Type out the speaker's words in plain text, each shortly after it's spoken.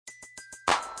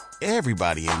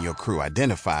Everybody in your crew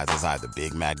identifies as either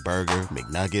Big Mac Burger,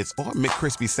 McNuggets, or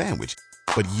McCrispy Sandwich.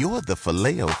 But you're the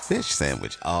Filet-O-Fish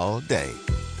Sandwich all day.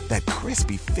 That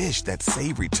crispy fish, that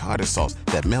savory tartar sauce,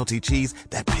 that melty cheese,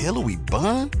 that pillowy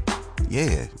bun.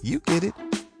 Yeah, you get it.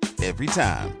 Every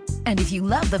time. And if you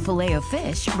love the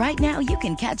Filet-O-Fish, right now you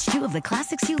can catch two of the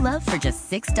classics you love for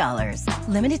just $6.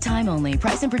 Limited time only.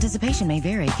 Price and participation may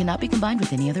vary. Cannot be combined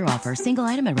with any other offer. Single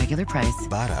item at regular price.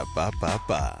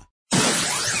 Ba-da-ba-ba-ba.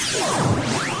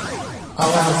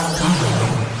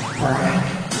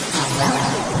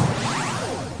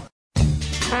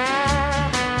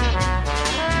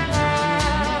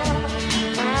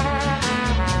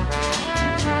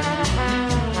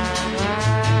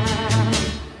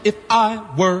 If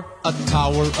I were a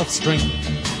tower of strength,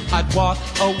 I'd walk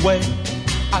away,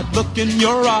 I'd look in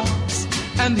your eyes,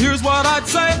 and here's what I'd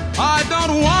say. I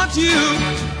don't want you,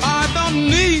 I don't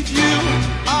need you,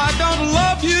 I don't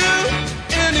love you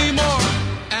anymore.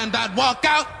 And I'd walk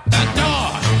out the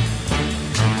door.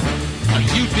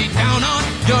 You'd be down on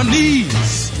your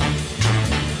knees.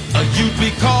 You'd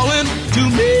be calling to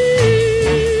me.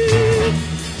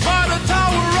 But a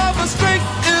tower of strength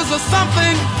is a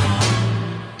something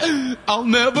I'll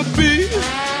never be.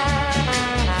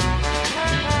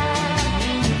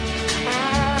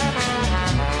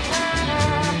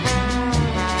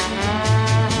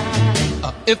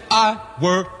 If I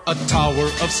were a tower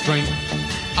of strength,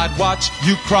 I'd watch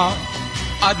you cry,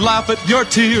 I'd laugh at your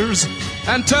tears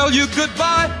and tell you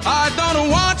goodbye. I don't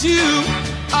want you,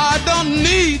 I don't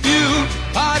need you,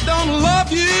 I don't love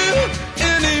you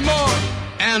anymore.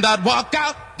 And I'd walk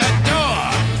out that door.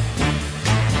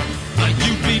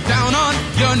 You'd be down on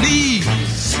your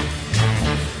knees.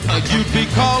 You'd be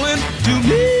calling to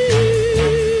me.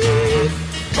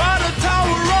 But a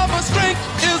tower of strength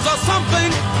is a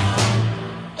something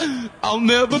I'll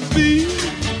never be.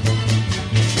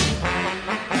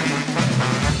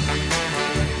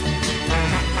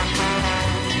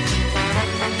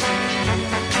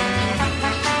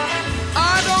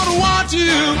 I don't want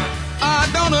you, I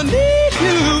don't need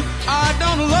you, I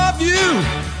don't love you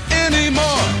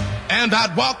anymore. And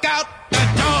I'd walk out the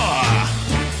door.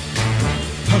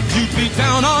 You'd be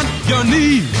down on your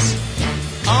knees.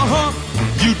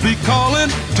 You'd be calling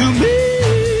to me.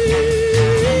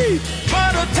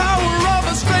 But a tower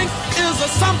of strength is a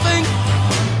something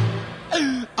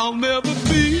I'll never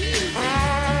be.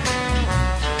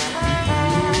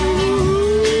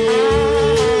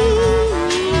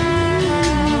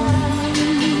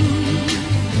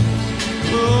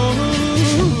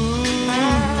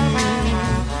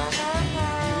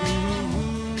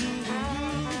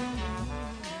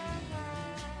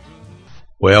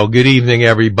 Well, good evening,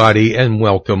 everybody, and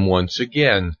welcome once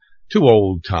again to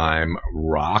Old Time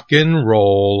Rock and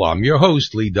Roll. I'm your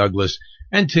host, Lee Douglas,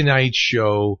 and tonight's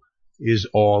show is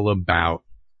all about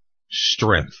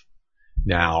strength.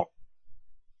 Now,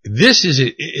 this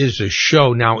is a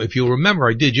show. Now, if you'll remember,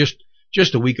 I did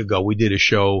just a week ago, we did a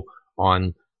show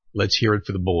on Let's Hear It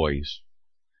for the Boys,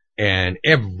 and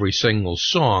every single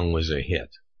song was a hit.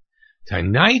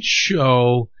 Tonight's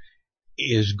show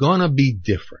is gonna be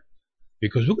different,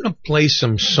 because we're going to play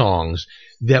some songs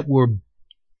that were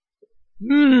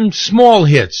small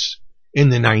hits in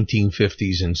the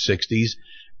 1950s and 60s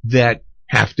that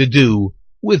have to do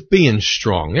with being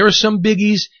strong. There are some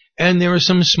biggies and there are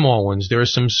some small ones. There are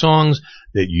some songs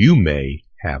that you may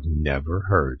have never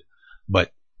heard.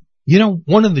 But, you know,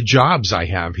 one of the jobs I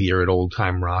have here at Old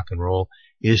Time Rock and Roll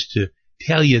is to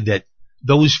tell you that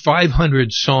those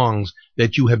 500 songs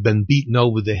that you have been beaten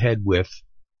over the head with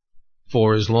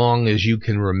for as long as you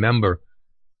can remember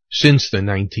since the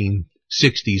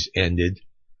 1960s ended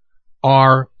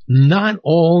are not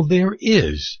all there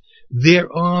is.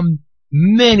 There are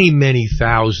many, many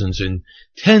thousands and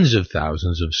tens of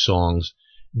thousands of songs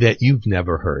that you've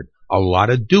never heard. A lot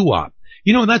of doo-wop.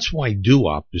 You know, that's why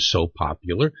doo-wop is so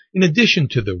popular. In addition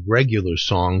to the regular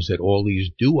songs that all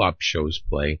these doo-wop shows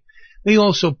play, they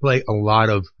also play a lot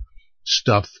of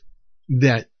stuff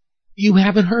that you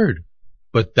haven't heard.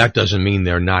 But that doesn't mean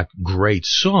they're not great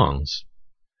songs.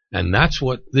 And that's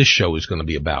what this show is going to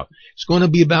be about. It's going to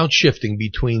be about shifting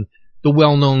between the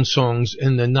well-known songs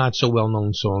and the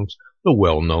not-so-well-known songs, the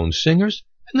well-known singers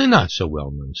and the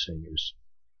not-so-well-known singers.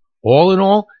 All in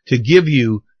all, to give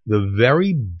you the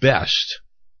very best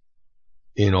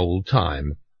in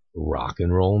old-time rock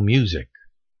and roll music.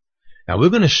 Now, we're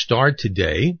going to start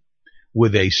today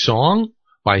with a song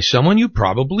by someone you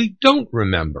probably don't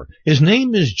remember. His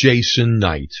name is Jason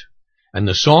Knight, and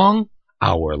the song,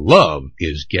 Our Love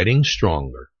is Getting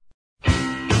Stronger.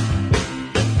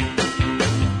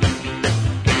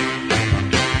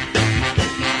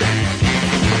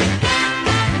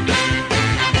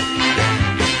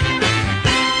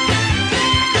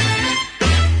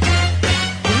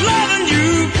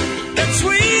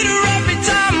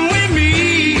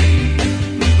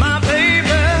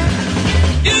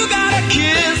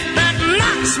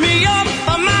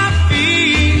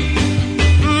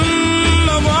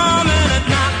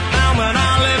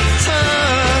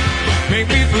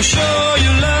 to show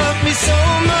you love me so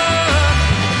much.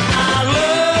 Our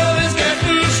love is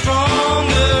getting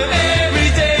stronger every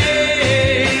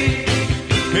day.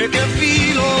 Make her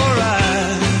feel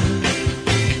alright.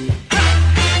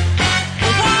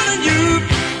 Wanting you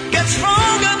gets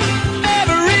stronger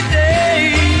every day.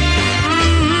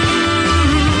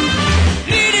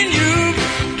 Needing you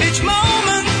each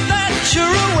moment that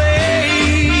you're away.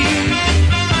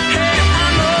 Hey, I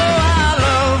know our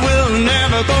love will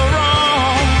never go wrong.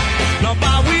 Not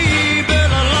by we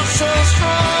build a love so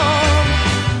strong.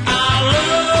 Our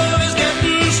love is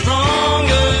getting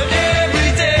stronger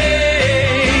every day.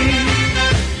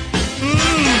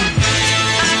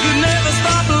 I could never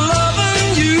stop loving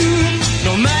you,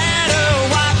 no matter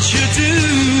what you do.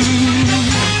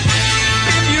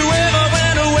 If you ever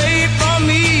went away from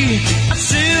me, I'd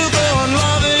still go on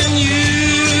loving you.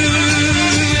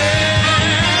 Yeah.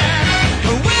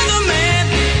 When the man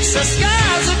says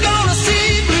skies are gonna see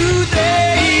blue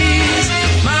days,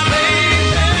 my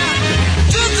baby,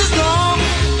 just as long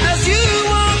as you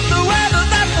want the weather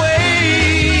that way.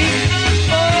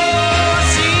 Oh, I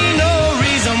see no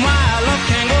reason why love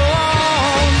can't go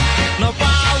on. Not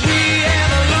while we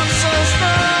have a love so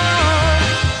strong.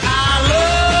 Our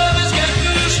love is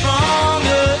getting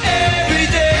stronger every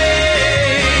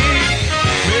day.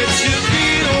 Makes you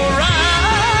feel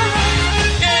alright.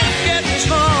 It's getting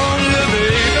stronger,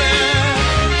 baby.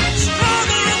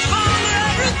 Stronger and stronger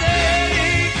every day.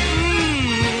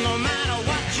 No matter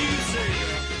what you say.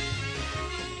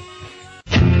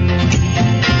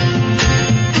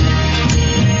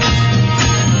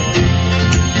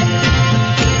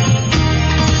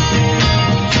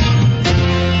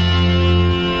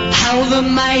 How the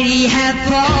mighty have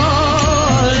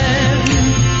fallen,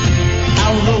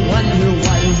 how the one who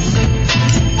was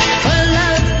the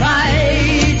love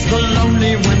fights, the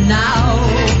lonely one now,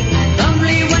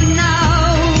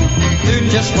 who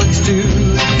just wants to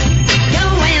go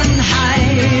and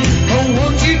hide. Oh,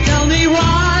 won't you tell me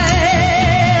why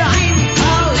I'm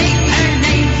calling her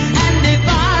name? And if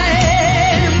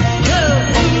I'm the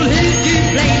fool who's to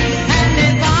blame, and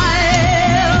if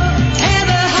I'll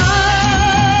ever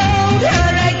hold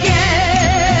her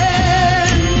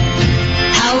again,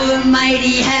 how the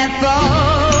mighty have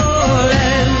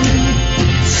fallen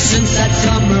since that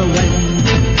summer when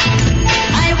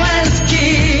I was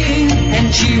king and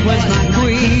she was my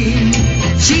queen.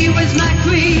 She was my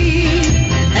queen,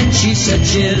 and she said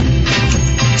she'd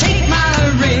take my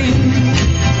ring.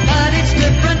 But it's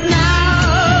different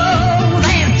now.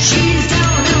 Then she's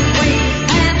gone away,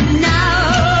 and now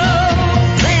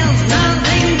there's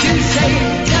nothing to say.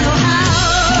 Don't know how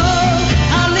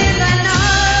I'll live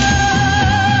another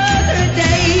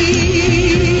day.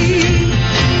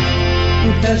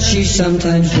 Does she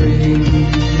sometimes dream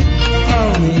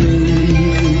of me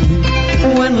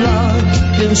when locked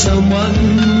in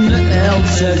someone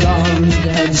else's arms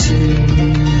and seem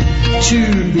to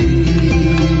be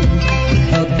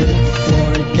a bit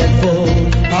forgetful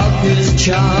of his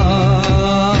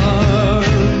charms?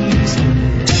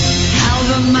 How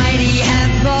the mighty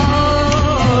have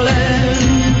fallen,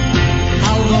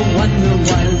 how the one who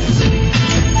was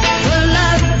the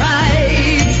love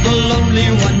prize, the lonely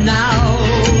one now,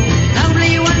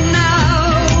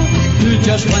 who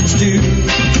just wants to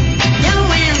go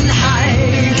and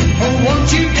hide. Oh, won't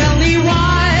you tell me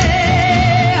why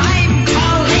I'm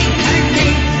calling her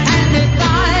name? And if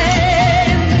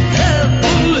I'm the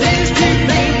fool who's to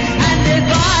blame, and if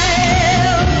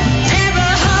I'll ever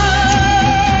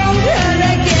hold her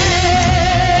again.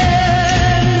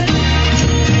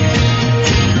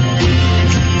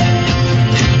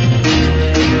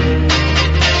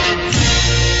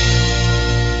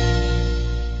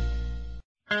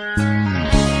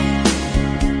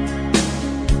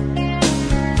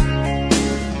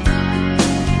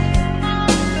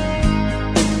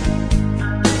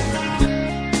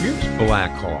 Here's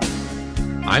Black Hawk.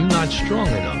 I'm not strong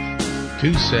enough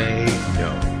to say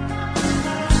no.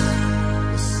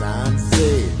 The signs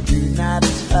say do not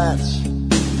touch,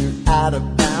 you're out of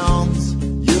bounds,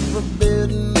 you're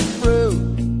forbidden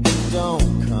fruit,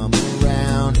 don't come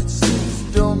around. It says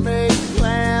don't make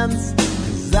plans,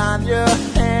 'cause on your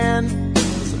hand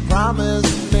is a promise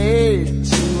made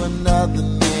to another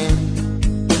man.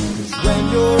 'Cause when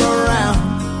you're around,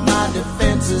 my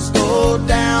defenses go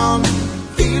down,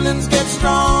 feelings get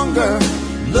stronger,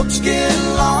 looks get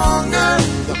longer.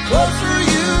 The closer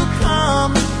you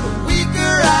come, the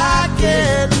weaker I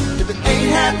get. If it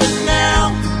ain't happened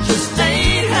now, it just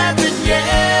ain't happened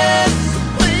yet. So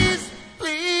please,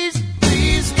 please,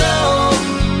 please go.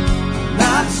 I'm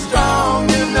not strong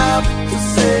enough to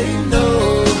say no.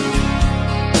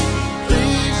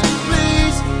 Please,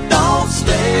 please,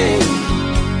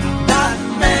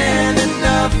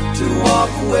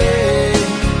 walk away.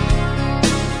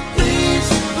 Please,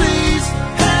 please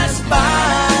pass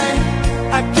by.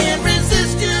 I can't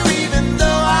resist you even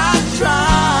though I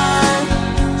try.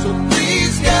 So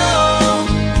please go.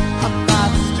 I'm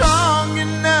not strong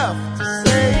enough to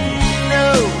say no.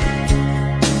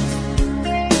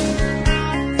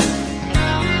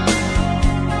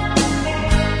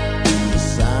 The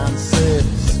sign says,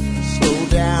 slow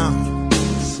down,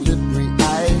 slippery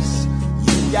ice.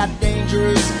 You got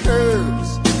dangerous curves,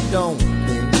 don't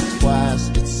think twice.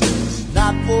 It says,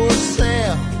 not for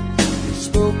sale, you're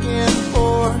spoken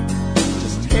for.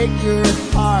 Just take your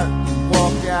heart and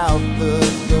walk out the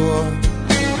door.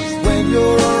 'Cause when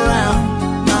you're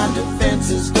around, my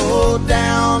defenses go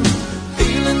down.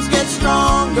 Feelings get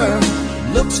stronger,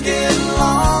 looks get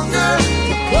longer.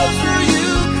 The closer you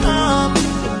come,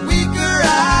 the weaker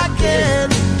I get.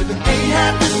 If it ain't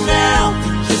happened now,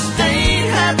 just ain't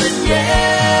happened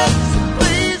yet. So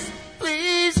please,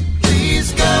 please, please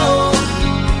go.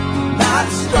 Not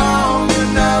strong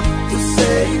enough to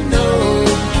say no.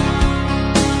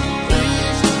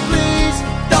 Please, please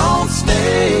don't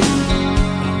stay.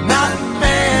 Not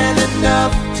man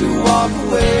enough to walk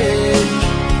away.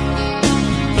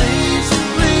 Please,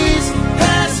 please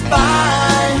pass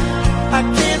by. I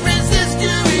can't resist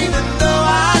you even though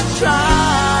I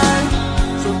try.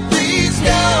 So please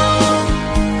go.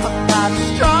 I'm not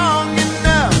strong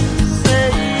enough to say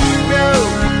no.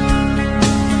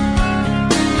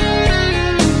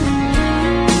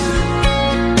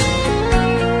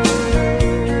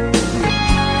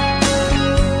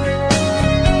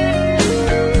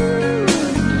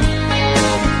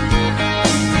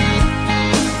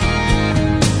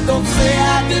 Don't say I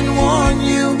didn't warn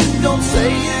you. Don't say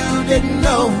you didn't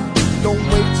know. Don't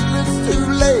wait till it's too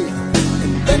late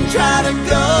and then try to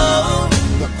go.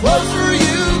 The closer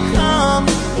you come,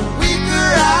 the weaker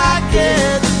I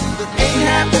get. If it ain't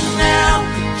happened now,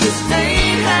 it just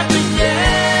ain't happened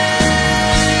yet.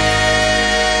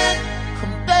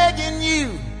 I'm begging you,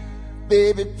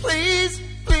 baby, please,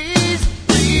 please,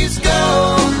 please go.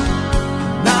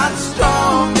 Not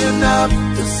strong enough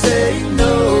to say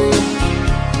no.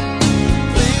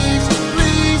 Please,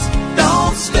 please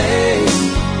don't stay.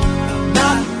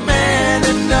 Not man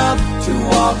enough to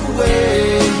walk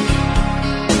away.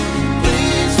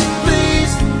 Please,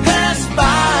 please pass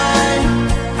by.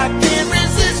 I can't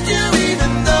resist you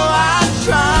even though I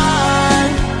try.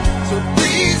 So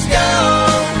please go.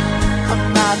 I'm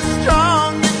not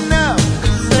strong enough to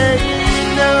say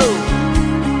no.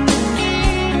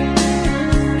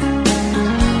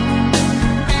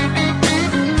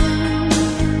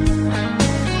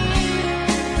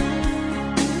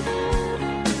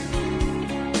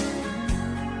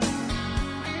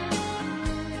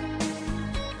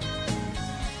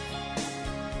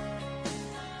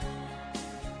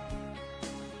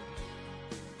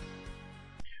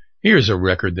 Here's a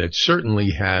record that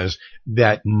certainly has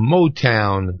that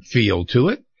Motown feel to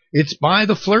it. It's by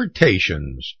the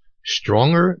Flirtations,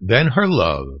 Stronger Than Her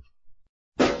Love.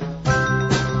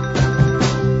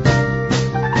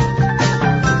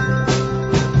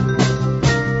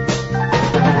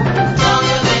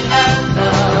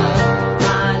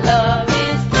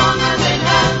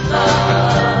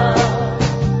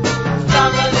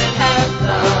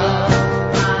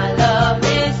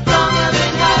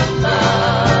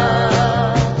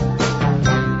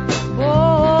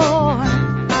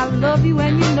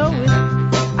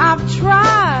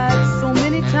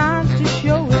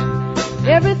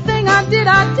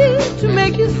 I did to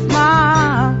make you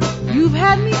smile. You've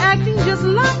had me acting just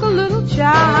like a little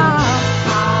child.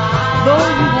 Though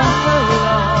you want her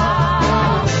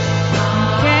love, you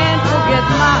can't forget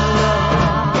my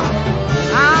love.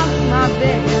 I'll do my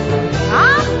best,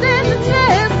 I'll stand the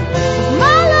test.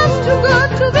 My love's too good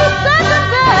to be second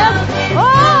best. Oh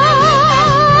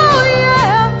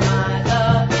yeah, my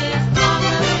love is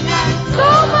stronger than that. So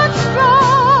much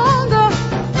stronger,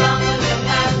 stronger than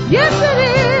that. Yes it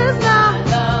is.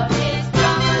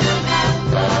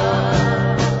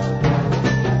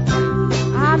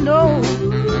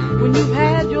 When you've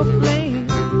had your flame,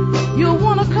 you'll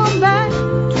want to come back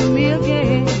to me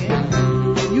again.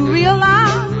 You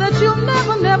realize that you'll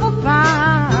never, never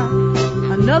find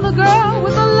another girl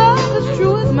with a love as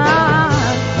true as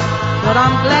mine. But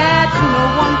I'm glad to know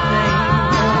one thing.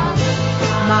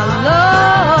 My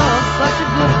love's such a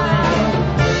good thing.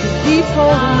 It keeps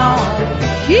holding on,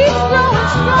 keeps growing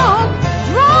strong,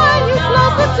 drawing you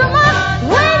closer to my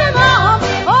waiting arms.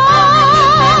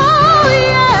 Oh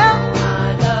yeah.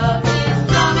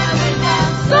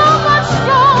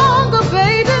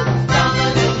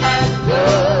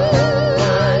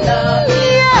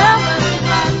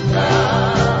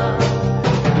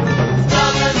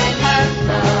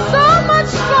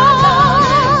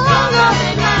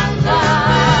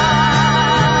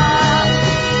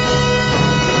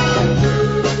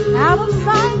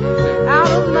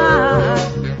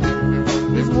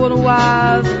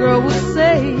 wise girl would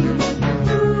say,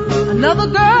 another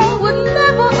girl would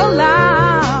never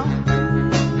allow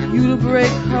you to break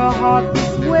her heart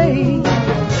this way.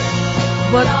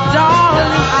 But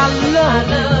darling, I love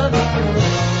you.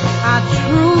 I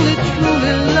truly,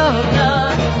 truly love you.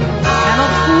 And a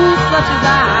fool such as I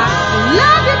will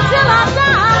love you till I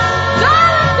die.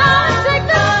 Darling, darling, take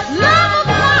this love of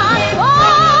mine.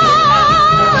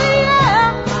 Oh,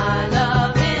 yeah. My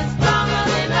love is stronger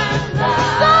than her love.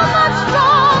 So much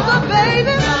stronger,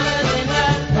 baby. Stronger than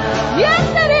her love. Yes,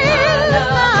 it is.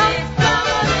 Love is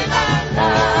stronger than her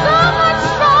love. So much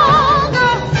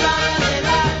stronger. Stronger than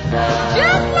her love.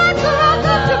 Just like the rock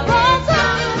of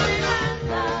Gibraltar.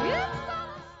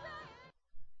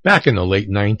 Back in the late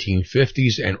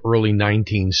 1950s and early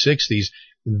 1960s,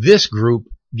 this group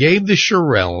gave the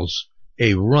Shirelles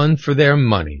a run for their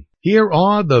money. Here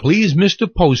are the Please Mr.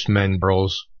 Postman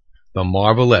girls, the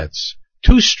Marvelettes,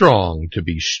 too strong to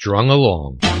be strung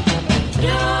along.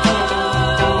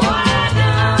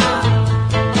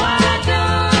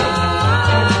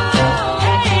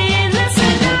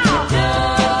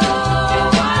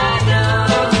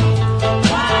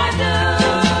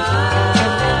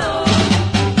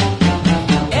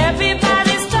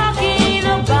 Everybody's talking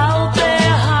about their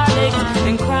heartaches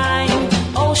and crying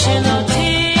ocean of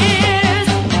tears,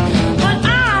 but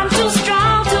I'm too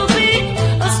strong to be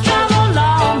strung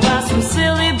along by some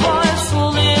silly boy's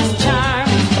foolish charm.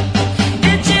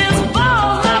 It just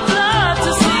boils my blood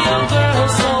to see a girl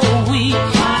so weak, or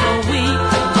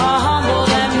humble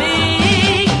and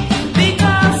meek.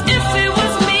 Because if it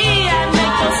was me, I'd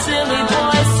make a silly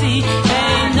boy see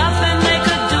ain't nothing they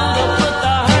could do to put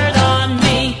the hurt on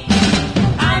me.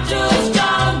 I'm too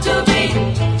strong to be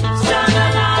strung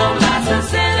along by some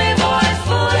silly boy's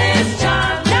foolish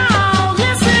charm. Now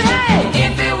listen, hey,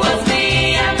 if it was me,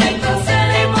 I'd make those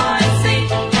silly boys see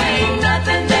ain't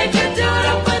nothing they could do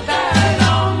to put the hurt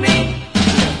on me.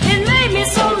 It made me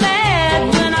so mad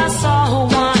when I saw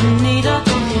Juanita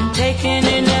taking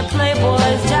in that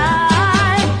Playboy's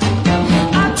time.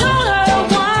 I told her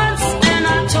once and I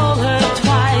told her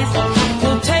twice,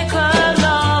 we'll take her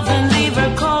love and leave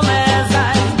her cold as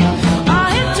ice. A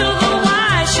hit to the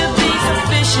wise should be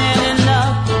suspicion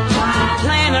enough.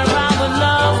 Playing around with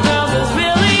love, girls, is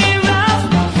really rough.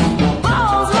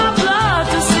 Boils my blood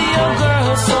to see a girl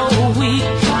so weak,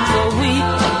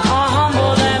 or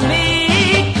humble and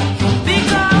meek.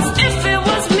 Because if it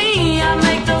was me, I'd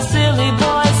make those silly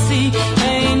boys see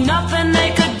ain't nothing they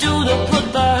could do to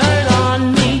put the hurt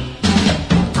on me.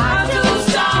 I'm too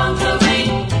strong to be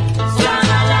strung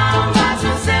along by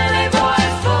some silly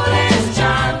boy's foolish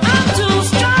charm. I'm too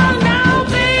strong now,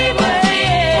 baby.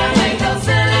 I make those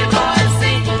silly boys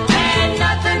see ain't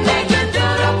nothing they could do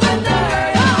to put the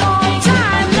hurt on me.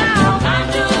 Time now. I'm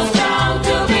too strong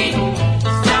to be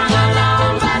strung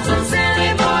along by some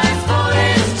silly boy's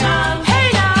foolish charm. Hey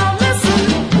now, listen.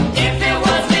 If it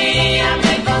was me, I'd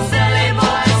make those silly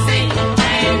boys see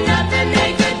ain't nothing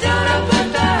they could do to put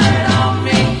the hurt on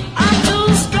me. I'm too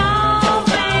strong,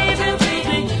 baby.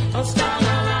 I'm strung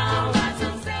along by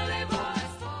some silly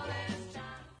boy's foolish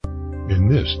charm. In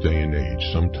this day and age,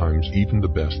 sometimes even the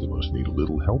best of us need a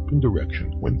little help and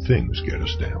direction when things get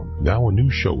us down. Now a new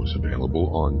show is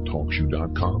available on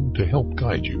TalkShoe.com to help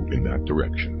guide you in that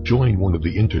direction. Join one of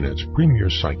the Internet's premier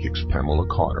psychics, Pamela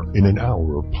Carter, in an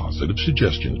hour of positive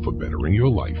suggestions for bettering your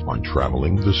life on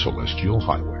Traveling the Celestial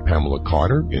Highway. Pamela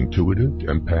Carter, intuitive,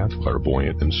 empath,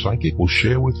 clairvoyant, and psychic, will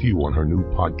share with you on her new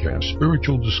podcast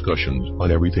spiritual discussions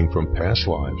on everything from past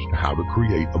lives to how to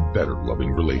create a better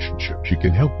loving relationship. She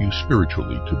can help you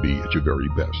spiritually to be at your very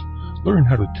best. Learn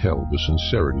how to tell the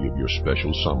sincerity of your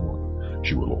special someone.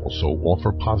 She will also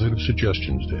offer positive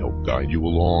suggestions to help guide you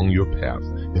along your path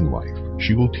in life.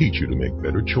 She will teach you to make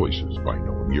better choices by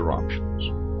knowing your options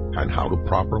and how to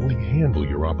properly handle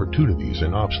your opportunities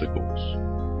and obstacles.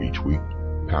 Each week,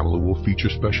 Pamela will feature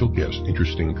special guests,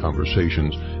 interesting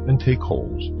conversations, and take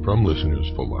calls from listeners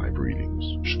for live readings.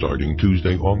 Starting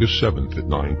Tuesday, August 7th at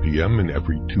 9 p.m. and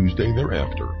every Tuesday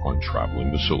thereafter on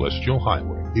Traveling the Celestial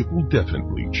Highway, it will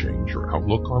definitely change your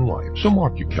outlook on life. So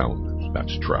mark your calendars.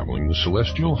 That's Traveling the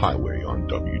Celestial Highway on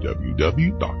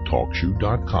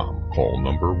www.talkshoe.com. Call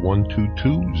number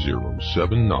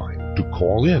 122079. To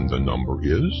call in, the number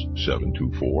is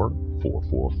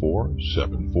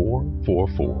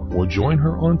 724-444-7444. Or join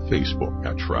her on Facebook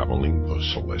at Traveling the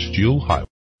Celestial Highway.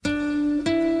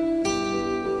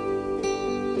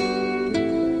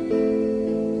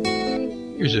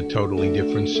 Here's a totally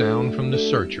different sound from the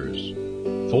Searchers.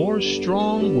 4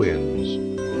 Strong Winds.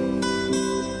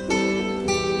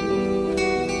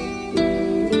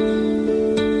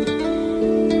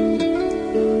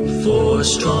 Four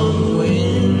strong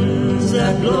winds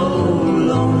blow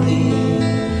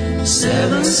lonely,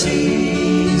 7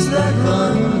 seas that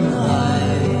run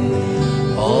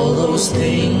high, all those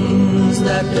things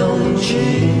that don't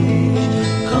change,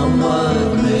 come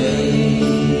what may.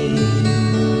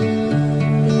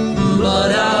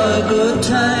 But our good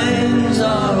times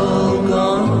are all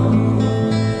gone,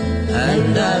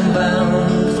 and I'm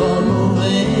bound for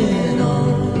moving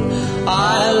on.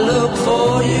 I look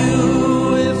for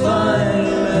you if I'm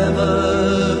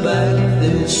ever back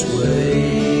this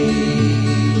way.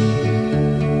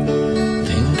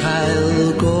 Think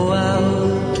I'll go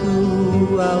out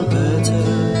to Alberta,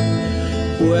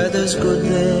 weather's good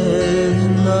there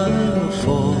in the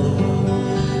fall.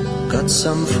 Got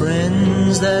some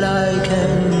friends that I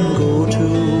can go to,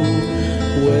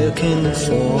 working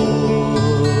for.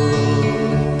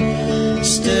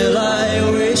 Still I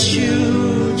wish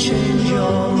you'd change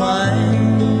your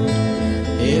mind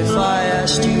if I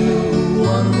asked you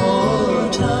one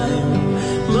more time.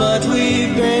 But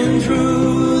we've been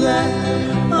through that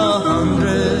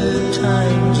 100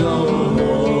 times or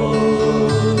more.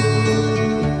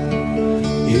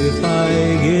 If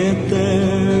I get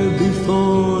there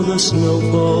before the snow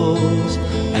falls,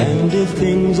 and if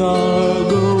things are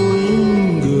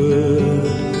going good,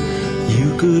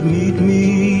 you could meet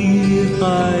me if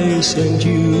I sent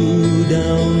you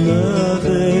down the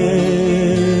fair.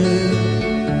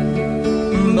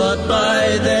 But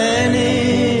by then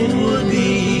it would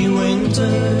be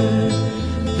winter,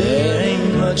 there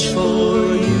ain't much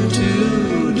for you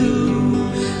to do,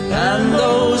 and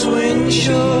those winds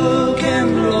sure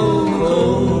can blow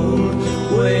cold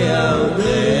way out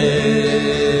there.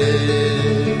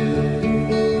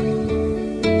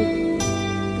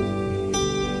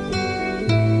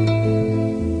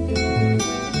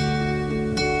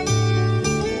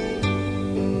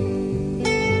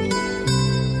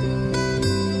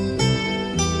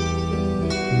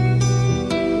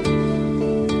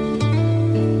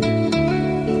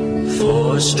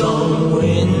 Four strong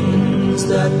winds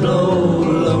that blow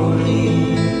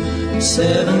lonely,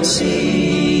 7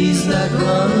 seas that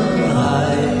run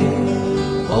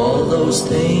high, all those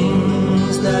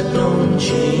things that don't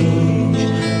change,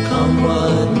 come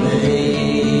what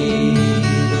may.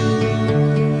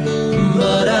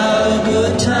 But our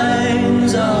good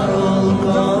times are all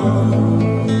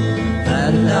gone,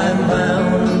 and I'm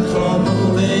bound for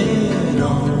moving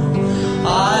on.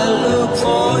 I look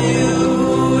for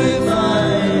you if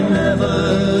I'm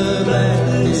ever back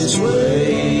this way.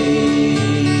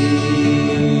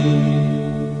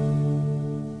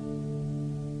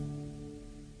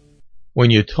 When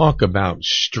you talk about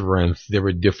strength, there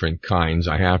are different kinds,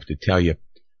 I have to tell you.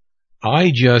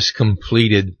 I just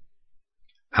completed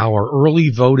our early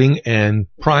voting and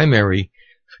primary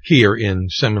here in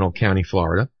Seminole County,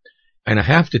 Florida, and I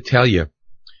have to tell you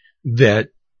that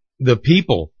the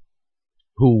people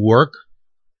who work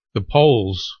the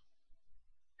polls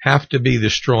have to be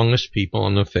the strongest people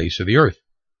on the face of the earth.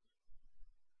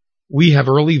 We have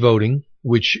early voting,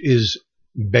 which is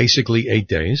basically 8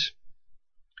 days.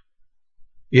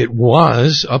 It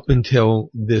was, up until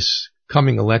this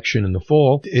coming election in the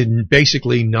fall, in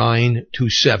basically 9 to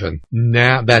 7.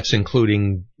 Now, that's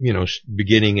including,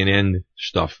 beginning and end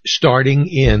stuff. Starting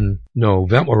in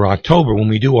November or October, when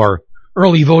we do our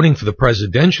early voting for the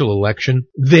presidential election,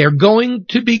 they're going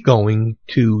to be going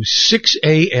to 6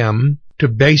 a.m. to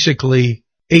basically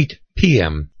 8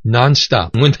 p.m.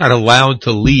 nonstop. We're not allowed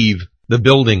to leave the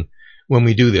building when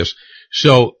we do this.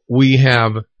 So we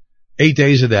have 8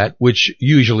 days of that, which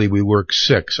usually we work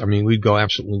 6. I mean, we'd go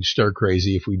absolutely stir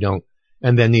crazy if we don't.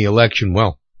 And then the election,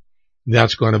 well,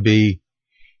 that's going to be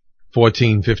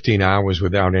 14, 15 hours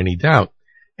without any doubt.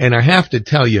 And I have to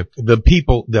tell you, the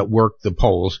people that work the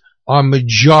polls are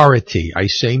majority, I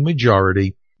say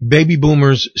majority, baby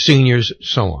boomers, seniors,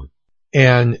 so on.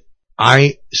 And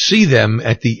I see them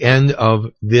at the end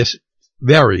of this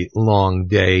very long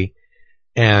day,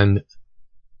 and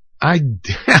I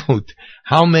doubt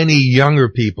how many younger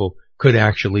people could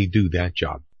actually do that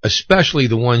job, especially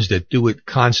the ones that do it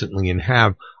constantly and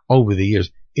have over the years.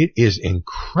 It is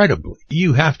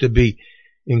you have to be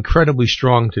incredibly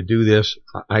strong to do this.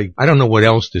 I don't know what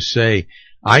else to say.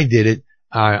 I did it.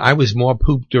 I was more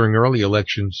pooped during early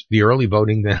elections, the early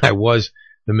voting, than I was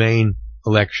the main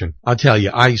election. I'll tell you,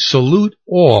 I salute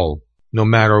all, no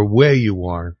matter where you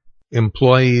are,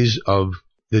 employees of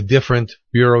the different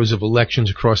bureaus of elections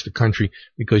across the country,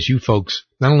 because you folks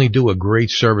not only do a great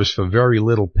service for very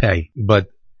little pay, but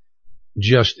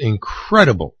just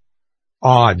incredible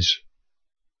odds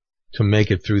to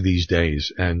make it through these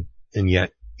days, and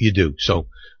yet you do. So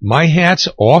my hat's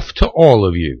off to all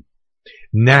of you.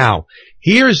 Now,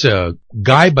 here's a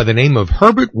guy by the name of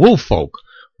Herbert Woolfolk.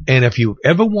 And if you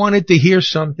ever wanted to hear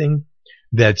something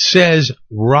that says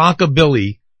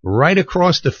rockabilly right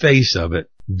across the face of it,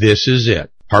 this is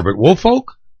it. Herbert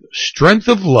Woolfolk, Strength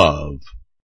of Love.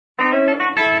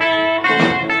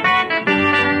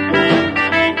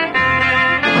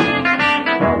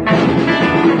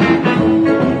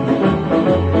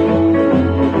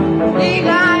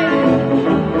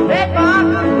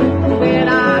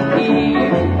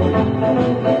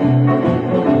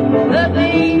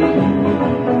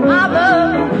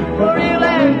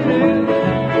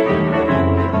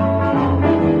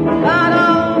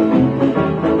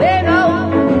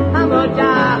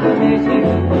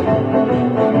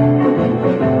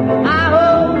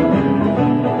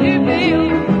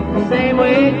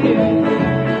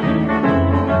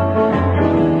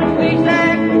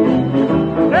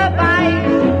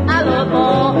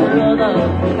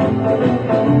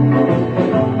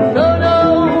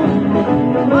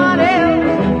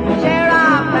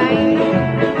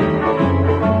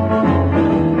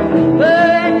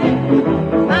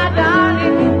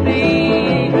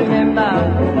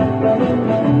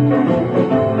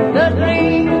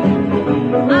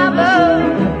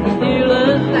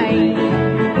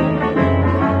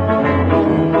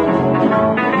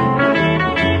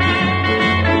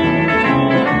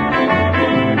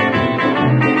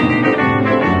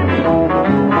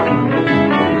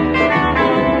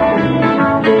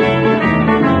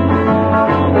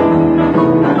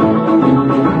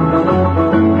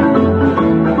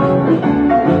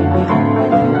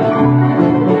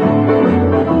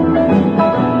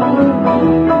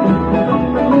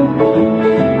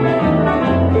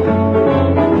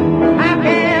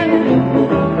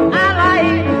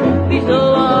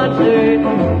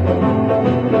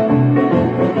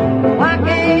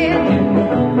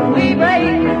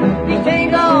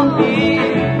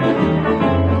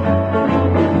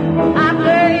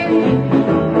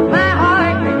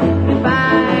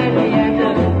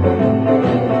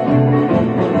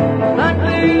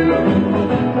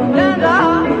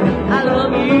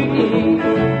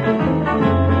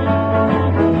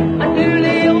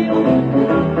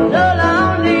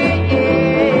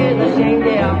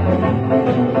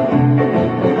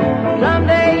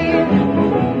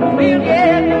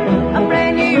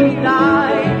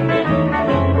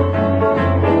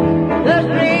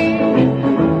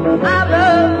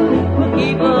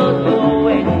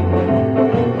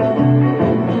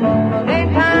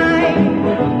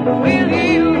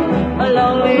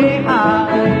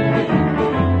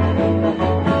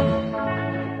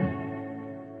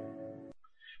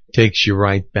 Takes you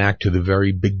right back to the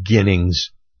very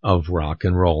beginnings of rock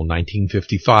and roll,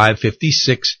 1955,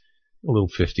 56, a little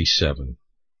 57.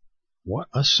 What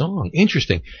a song.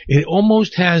 Interesting. It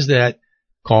almost has that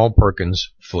Carl Perkins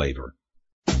flavor.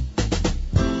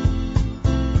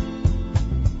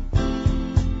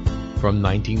 From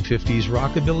 1950s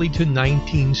rockabilly to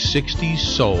 1960s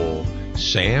soul,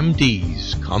 Sam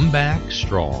Dees, Come Back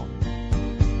Strong.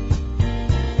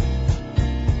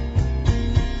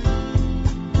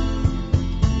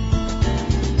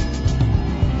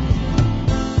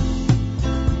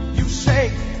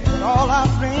 All our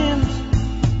friends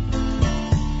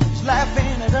is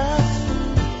laughing at us.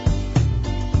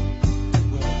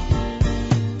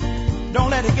 Well, don't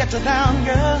let it get you down,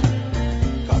 girl,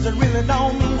 'cause it really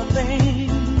don't mean a thing.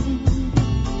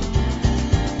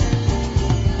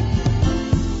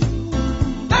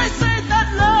 They say that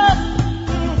love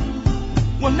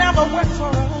will never work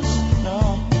for us,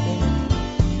 no.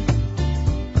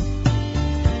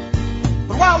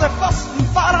 But while they fuss and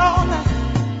fight all night,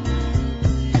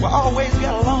 we'll always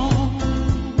get along.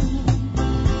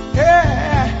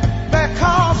 Yeah,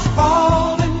 because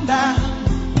falling down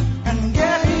and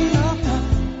getting up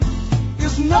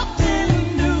is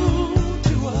nothing new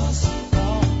to us.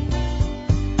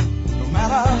 No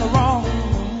matter the wrong,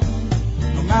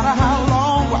 no matter how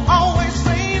long, we'll always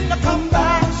seem to come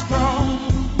back strong.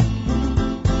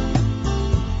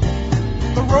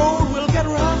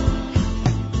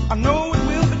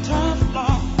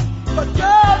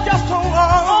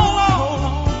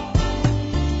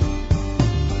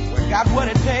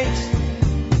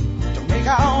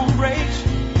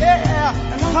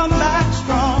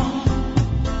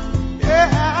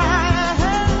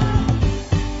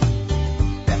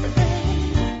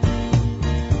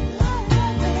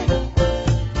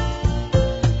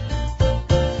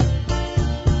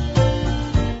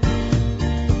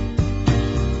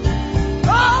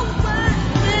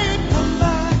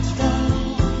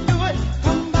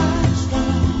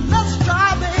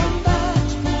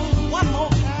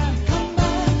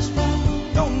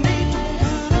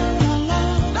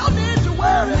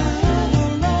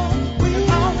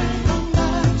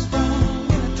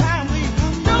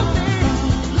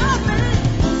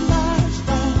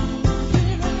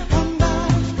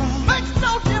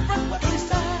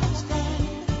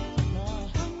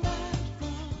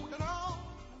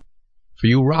 For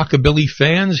you rockabilly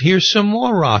fans, here's some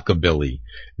more rockabilly.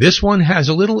 This one has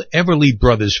a little Everly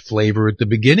Brothers flavor at the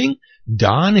beginning.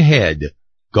 Don Head,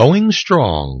 Going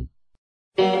Strong.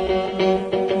 I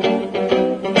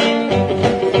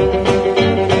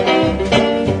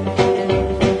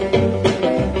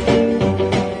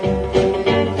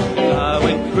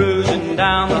went cruising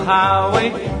down the highway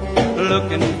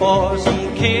looking for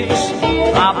some kicks.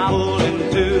 I pulled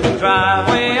into the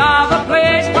driveway of a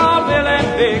place called Bill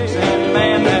and Vic's, and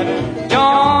man, that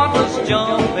joint was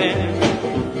jumping.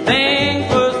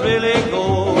 Things was really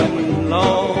going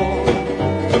long.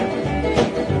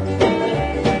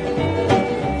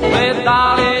 With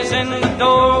dollies in the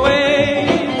doorway,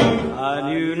 I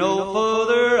knew no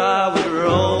further I would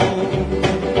roam.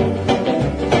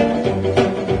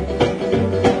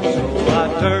 So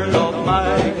I turned off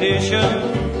my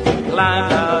ignition,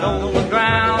 climbed out on the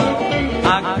ground.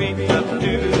 I creeped up to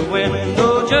the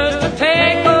window just to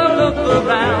take a look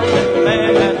around. And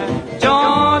man, that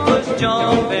joint was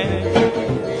jumping.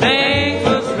 Things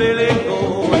was really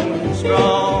going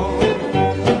strong.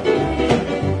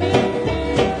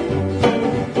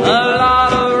 A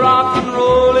lot of rock and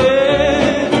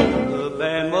rolling, the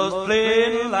band was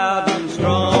playing loud and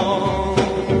strong.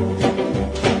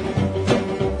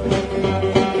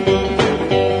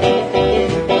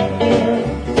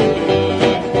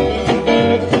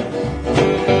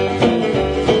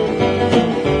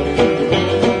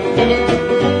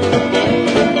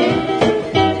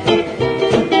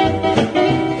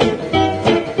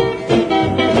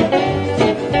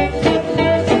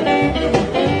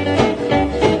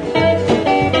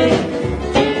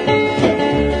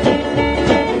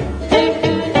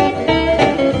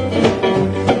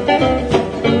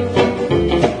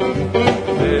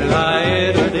 Well, I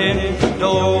entered in the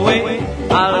doorway,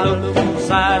 I looked from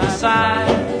side to side.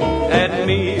 At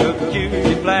me a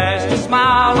cutie flashed a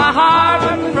smile, my heart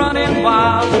went running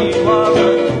wild. He was a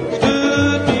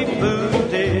scooty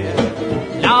booty,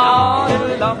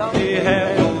 Lordy, Lordy,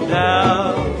 had no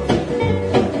doubt.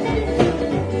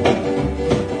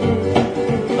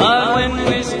 But when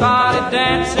we started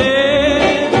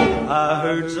dancing, I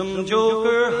heard some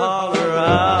joker holler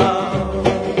out.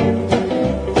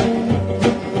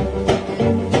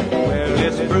 Well,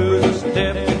 this bruiser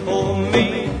stepped before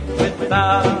me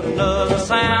without another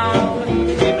sound.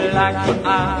 He blacked my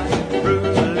eyes,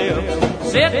 bruised my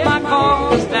lips, set my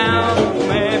corpse down.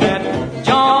 Man, that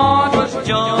joint was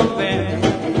jumping,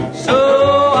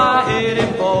 so I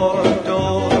headed for the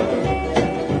door.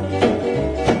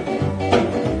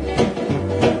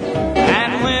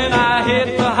 And when I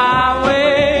hit the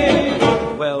highway,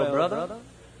 well, brother,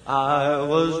 I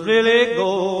was really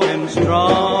going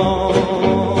strong.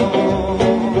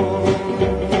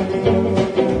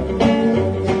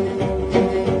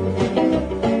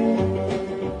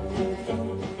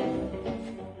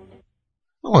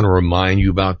 I want to remind you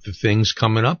about the things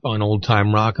coming up on Old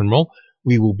Time Rock and Roll.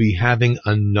 We will be having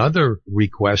another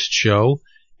request show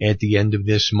at the end of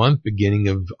this month, beginning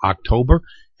of October,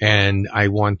 and I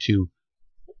want to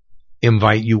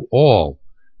invite you all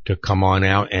to come on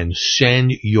out and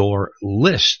send your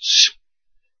lists.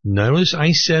 Notice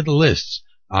I said lists.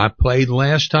 I played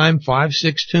last time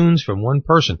 5-6 tunes from one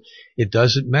person. It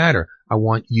doesn't matter. I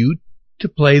want you to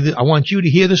I want you to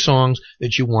hear the songs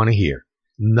that you want to hear,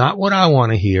 not what I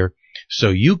want to hear. So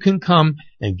you can come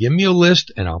and give me a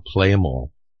list and I'll play them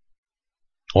all.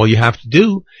 All you have to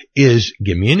do is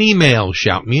give me an email,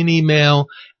 shout me an email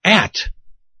at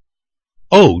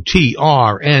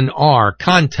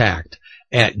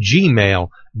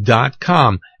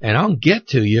otrnrcontact@gmail.com, and I'll get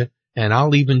to you, and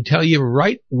I'll even tell you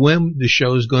right when the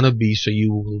show's going to be, so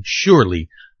you will surely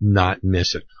not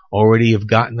miss it. Already have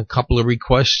gotten a couple of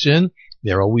requests in.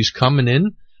 They're always coming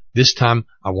in. This time,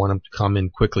 I want them to come in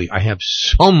quickly. I have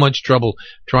so much trouble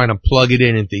trying to plug it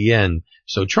in at the end.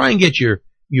 So try and get your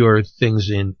things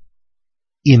in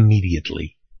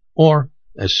immediately, or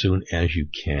as soon as you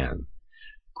can.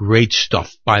 Great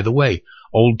stuff. By the way,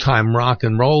 Old Time Rock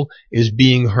and Roll is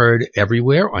being heard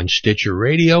everywhere on Stitcher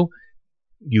Radio.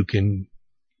 You can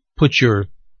put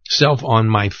yourself on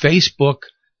my Facebook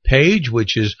page,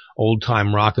 which is Old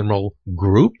Time Rock and Roll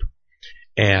Group,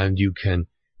 and you can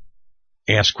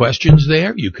ask questions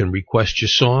there. You can request your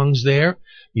songs there.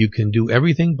 You can do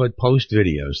everything but post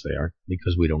videos there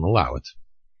because we don't allow it.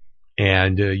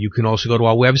 And you can also go to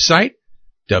our website,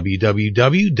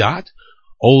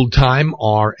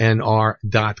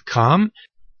 www.oldtimernr.com.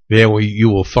 There you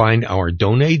will find our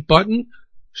donate button,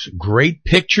 great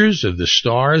pictures of the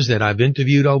stars that I've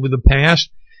interviewed over the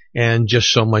past, and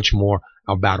just so much more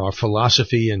about our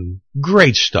philosophy and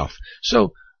great stuff.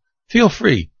 So feel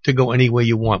free to go any way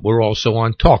you want. We're also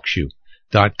on TalkShoe.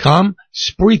 TalkShoe.com,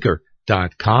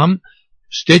 Spreaker.com,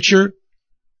 Stitcher,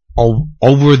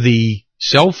 over the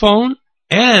cell phone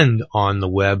and on the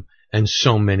web, and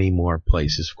so many more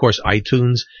places. Of course,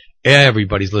 iTunes.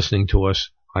 Everybody's listening to us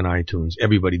on iTunes.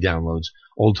 Everybody downloads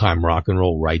Old Time Rock and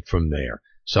Roll right from there.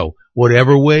 So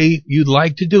whatever way you'd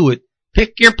like to do it,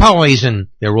 pick your poison.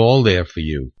 They're all there for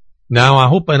you. Now, I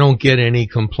hope I don't get any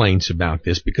complaints about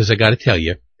this, because I got to tell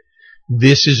you,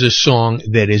 this is a song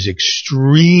that is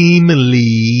extremely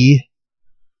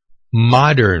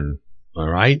modern. All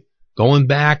right? Going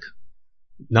back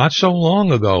not so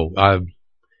long ago,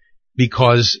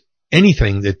 because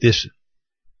anything that this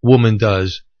woman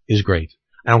does is great.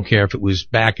 I don't care if it was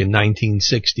back in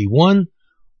 1961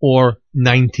 or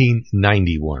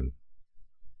 1991.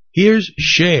 Here's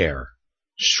Cher,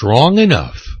 Strong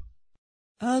Enough.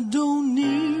 I don't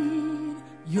need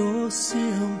your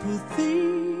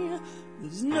sympathy.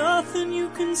 There's nothing you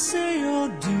can say or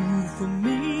do for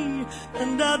me.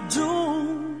 And I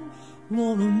don't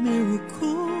want a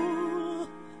miracle.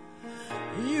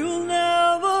 You'll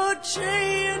never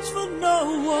change for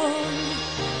no one.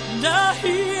 And I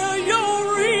hear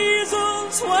your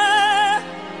reasons why.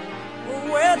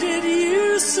 Where did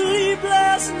you sleep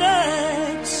last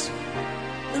night?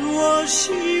 And was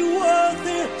she worth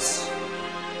it?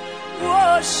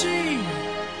 Was she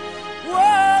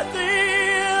worth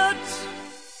it?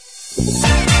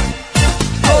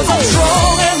 'Cause I'm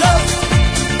strong enough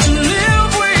to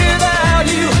live without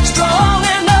you. Strong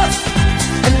enough,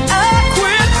 and I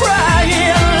quit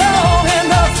crying long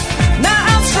enough. Now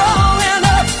I'm strong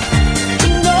enough to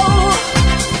know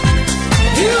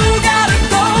you gotta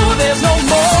go. There's no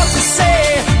more to say,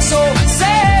 so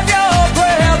save your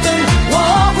breath and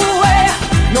walk away.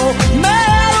 No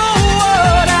matter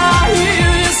what I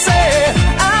hear you say,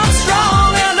 I'm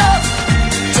strong enough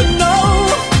to know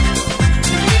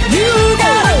you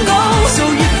gotta go. So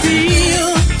you feel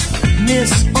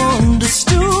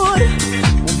misunderstood?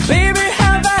 Well, baby,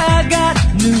 have I got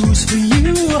news for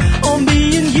you on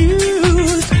being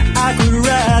used? I could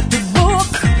write the book,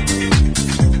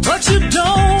 but you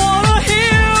don't wanna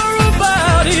hear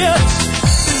about it.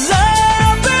 'Cause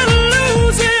I've been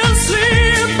losing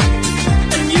sleep,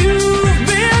 and you've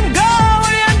been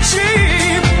going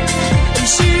cheap. And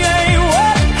she ain't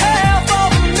what half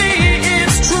of me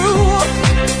is true.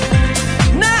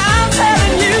 Now I'm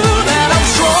telling you that I'm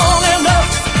strong enough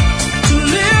to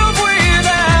live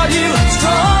without you.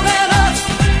 Strong enough,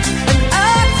 and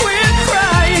I quit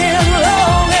crying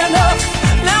long enough.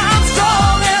 Now I'm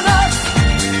strong enough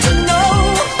to know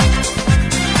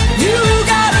you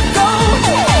gotta go.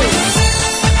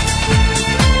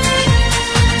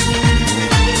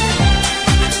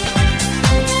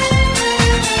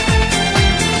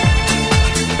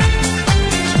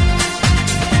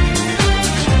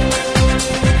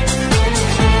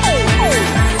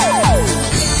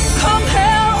 Come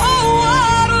hell or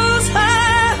waters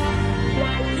high,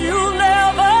 you'll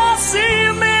never see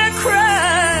me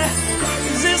cry.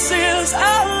 'Cause this is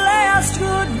our last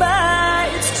goodbye,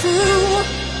 it's true.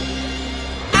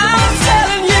 I'm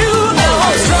telling you now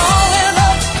I'm strong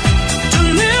enough to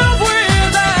live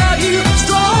without you.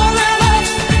 Strong enough,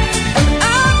 and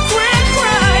I quit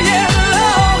crying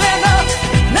long enough.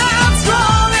 Now I'm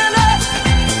strong enough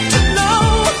to know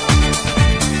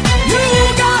you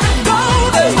gotta go.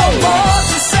 There's no more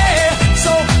to say,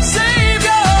 so save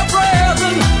your breath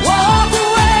and walk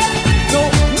away. No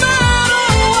matter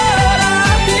what I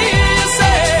hear you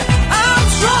say, I'm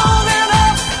strong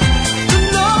enough to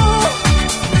know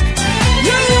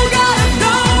you gotta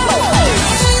go.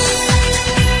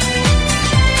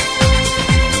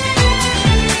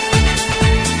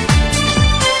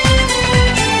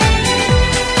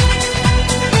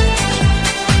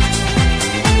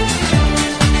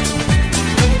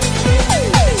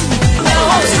 Now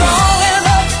I'm strong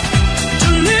enough to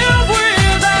live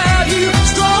without you.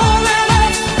 Strong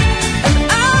enough, and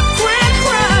I quit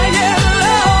crying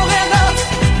long enough.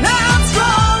 Now I'm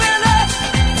strong enough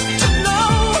to know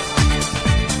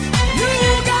you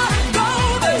gotta go.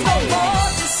 There's no more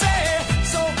to say,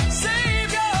 so save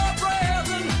your breath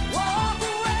and walk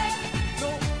away.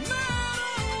 No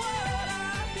matter what I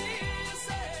hear you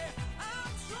say,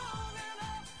 I'm strong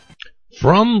enough.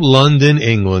 From London,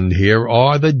 England, here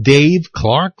are the Dave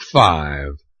Clark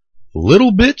Five.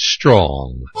 Little Bit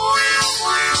Strong.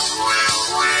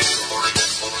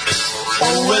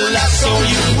 Oh, well, I saw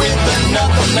you with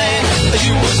another man as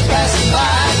you was passing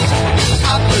by.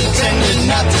 I pretended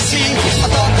not to see, I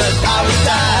thought that I would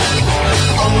die.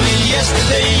 Only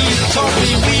yesterday you told me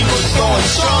we were going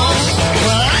strong.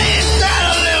 Well, ain't that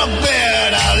a little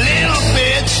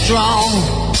bit strong?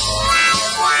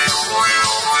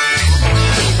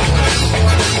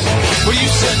 Well, you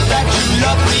said that you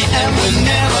loved me and would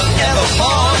never ever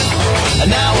part. And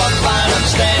now I find I'm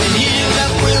standing here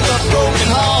left with a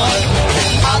broken heart.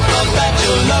 I thought that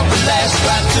your love would last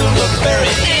right till the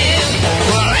very end.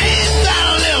 Well, ain't that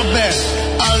a little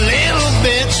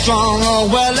bit stronger?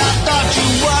 Well, I thought you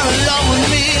were in love with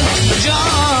me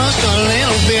just a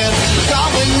little bit.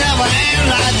 Thought we'd never end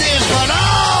like this, but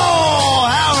oh,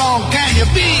 how wrong can you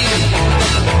be?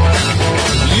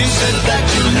 You said that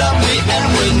you love me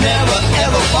and we'd never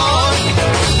ever part.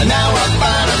 And now I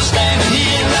find I'm standing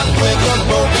here left with a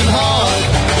broken heart.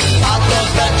 I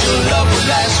thought that your love would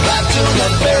last right till the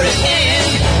very end.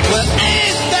 Well,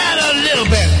 ain't that a little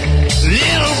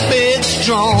bit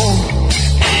strong?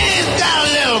 Ain't that a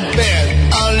little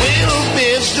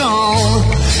bit strong?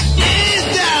 Ain't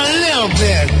that a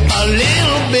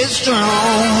little bit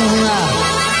strong?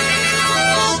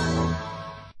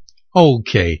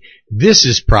 Okay, this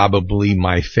is probably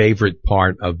my favorite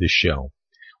part of the show.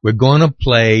 We're going to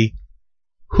play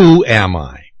Who Am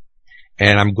I?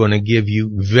 And I'm going to give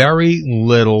you very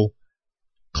little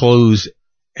clues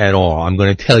at all. I'm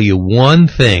going to tell you one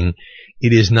thing.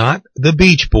 It is not the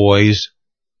Beach Boys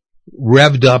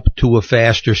revved up to a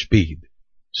faster speed.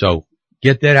 So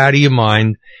get that out of your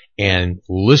mind and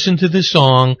listen to the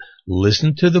song,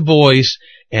 listen to the voice,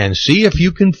 and see if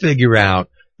you can figure out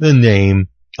the name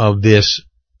of this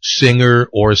singer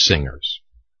or singers.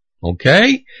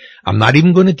 Okay? I'm not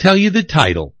even going to tell you the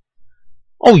title.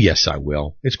 Oh, yes, I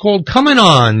will. It's called Coming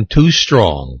On Too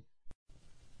Strong.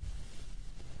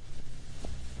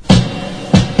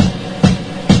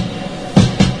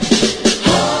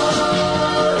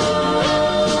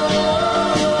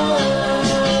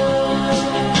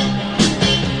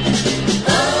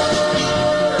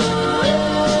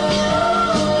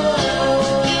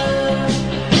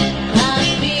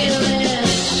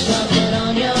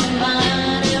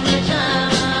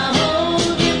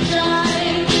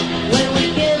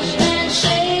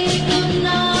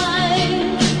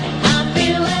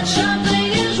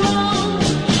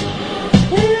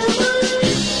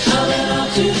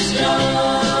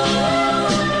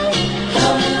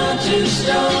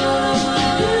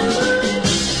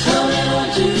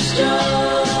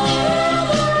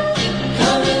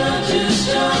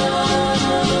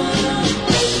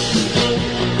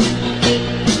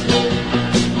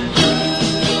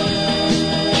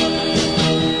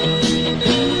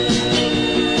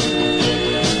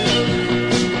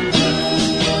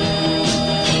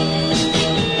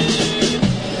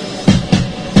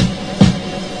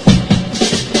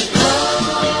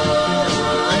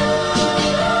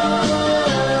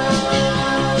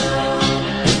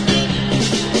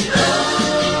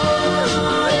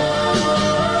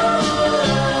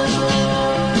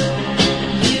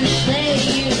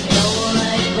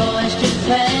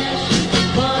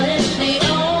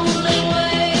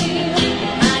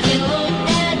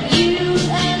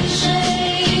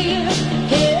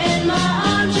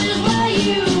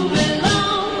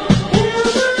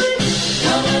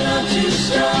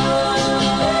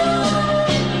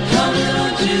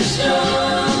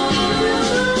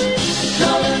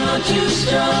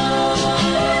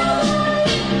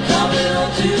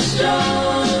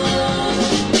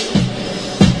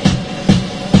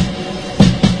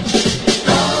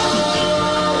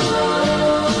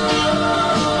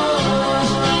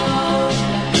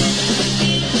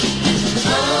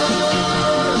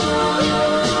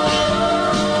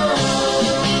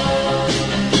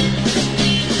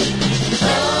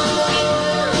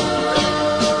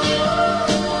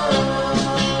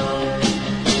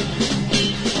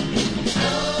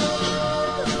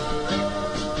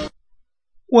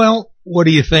 Well, what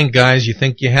do you think, guys? You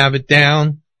think you have it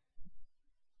down?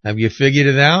 Have you figured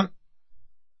it out?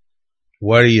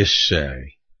 What do you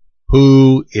say?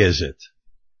 Who is it?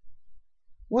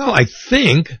 Well, I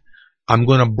think I'm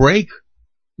going to break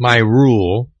my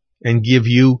rule and give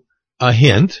you a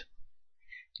hint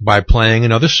by playing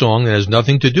another song that has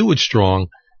nothing to do with Strong,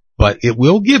 but it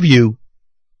will give you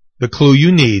the clue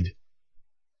you need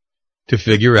to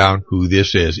figure out who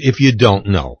this is if you don't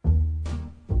know.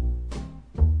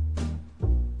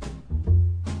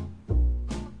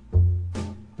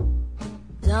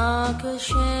 Darker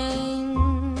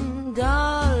shame,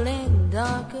 darling,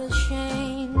 darker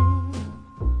shame.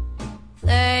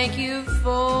 Thank you for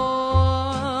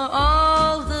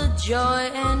all the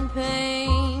joy and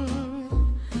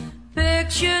pain.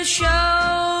 Picture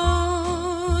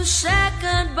show,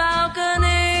 second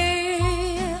balcony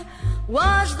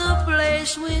was the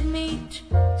place we'd meet.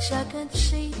 Second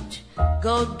seat,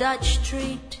 go Dutch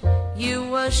treat. You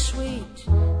were sweet,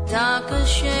 darker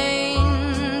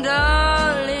shame,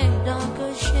 darling,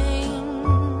 darker shame.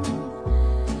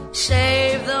 Say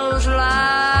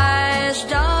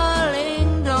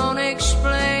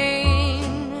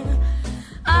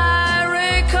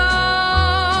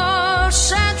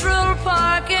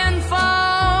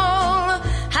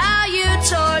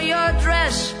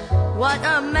what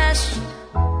a mess.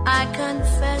 I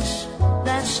confess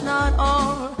that's not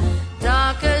all.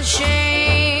 Dr.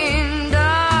 Shane,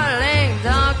 darling,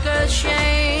 Dr.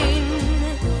 Shane,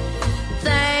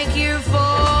 thank you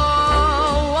for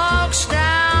walks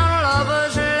down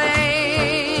Lover's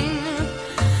Lane.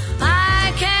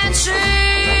 I can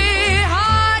see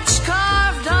hearts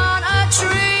carved on a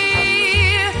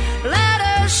tree. Let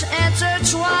us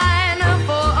intertwine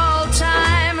for all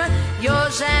time,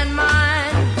 yours and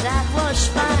mine. That was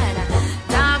fine.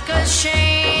 Dr.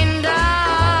 Shane,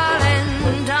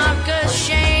 darling, Dr.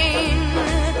 Shane,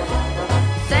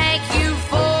 thank you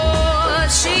for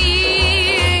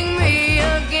seeing me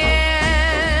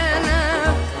again.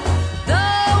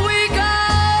 Though we go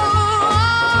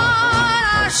on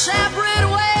our separate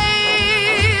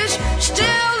ways,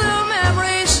 still the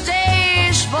memory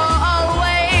stays for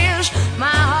always.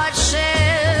 My heart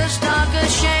says, Dr.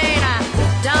 Shane,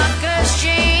 Dr.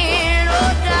 Shane,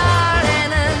 oh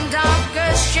darling, and Dr.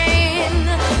 Shane,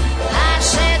 I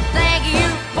said thank you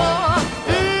for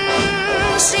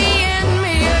seeing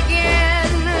me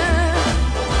again.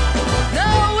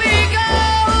 Though we go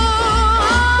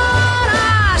on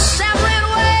our separate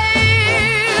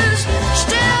ways,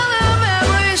 still the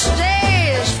memory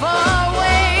stays for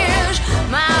always.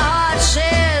 My heart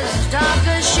says,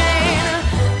 Dr. Shane,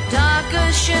 Dr.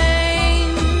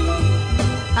 Shane,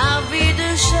 I'll be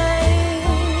the same,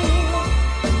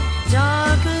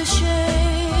 Dr. Shane.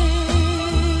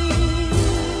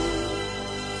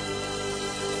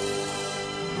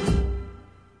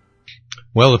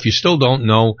 Well, if you still don't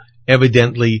know,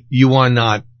 evidently you are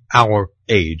not our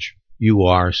age. You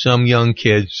are some young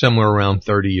kid somewhere around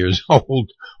 30 years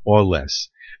old or less.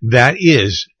 That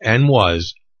is and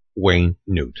was Wayne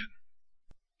Newton.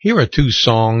 Here are two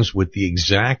songs with the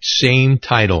exact same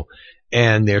title,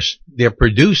 and they're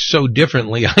produced so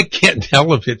differently I can't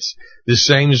tell if it's the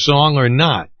same song or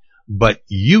not, but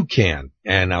you can,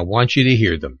 and I want you to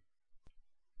hear them.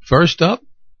 First up,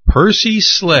 Percy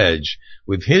Sledge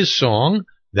with his song,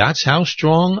 That's How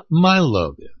Strong My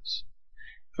Love Is.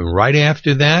 And right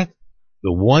after that,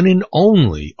 the one and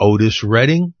only Otis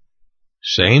Redding,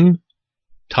 same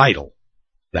title,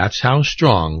 That's How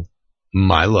Strong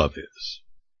My Love Is.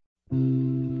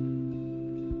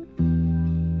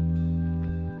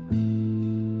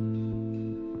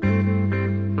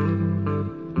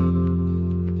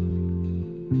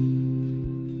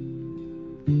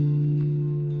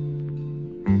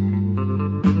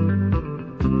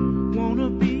 Wanna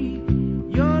be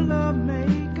your love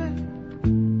maker,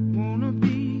 wanna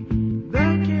be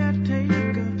the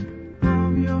caretaker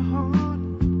of your heart,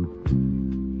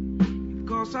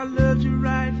 because I loved you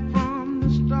right from the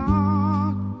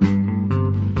start.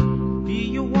 Be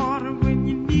your water when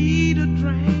you need a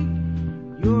drink,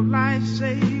 your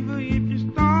lifesaver if you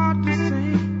start to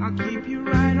sink. I'll keep you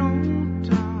right on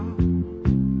top,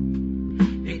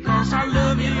 because I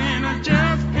love you and I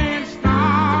just can't stop.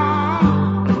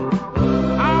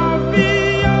 I'll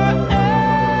be your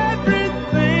everything.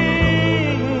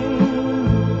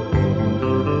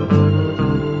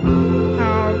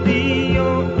 I'll be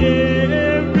your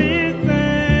everything.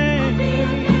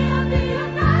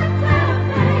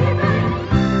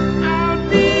 I'll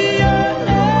be your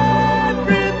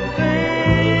everything.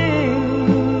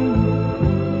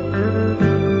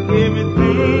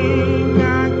 Everything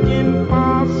I can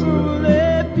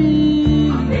possibly be.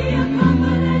 I'll be your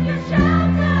comfort and your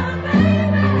shelter,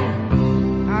 baby.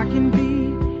 I can be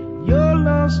your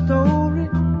love story,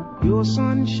 your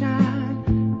sunshine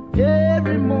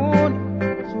every morning.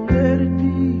 So let it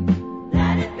be.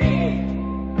 Let it be.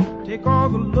 Take all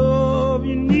the love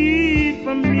you need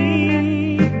from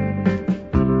me.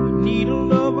 You need a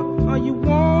lover or you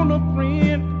want a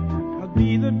friend, I'll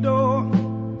be the door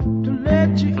to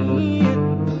let you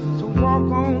in. So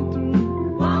walk on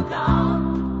through. Walk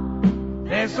on.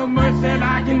 There's so much that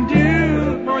I can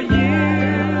do for you.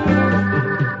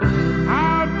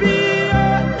 I'll be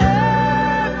your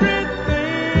everything.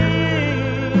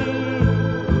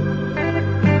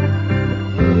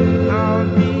 I'll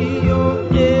be your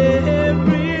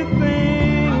everything.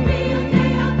 I'll be your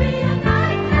day, I'll be your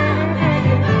night,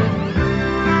 baby.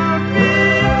 I'll be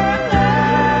your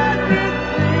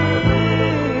everything.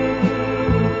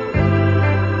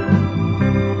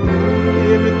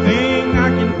 Everything I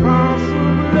can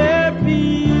possibly be.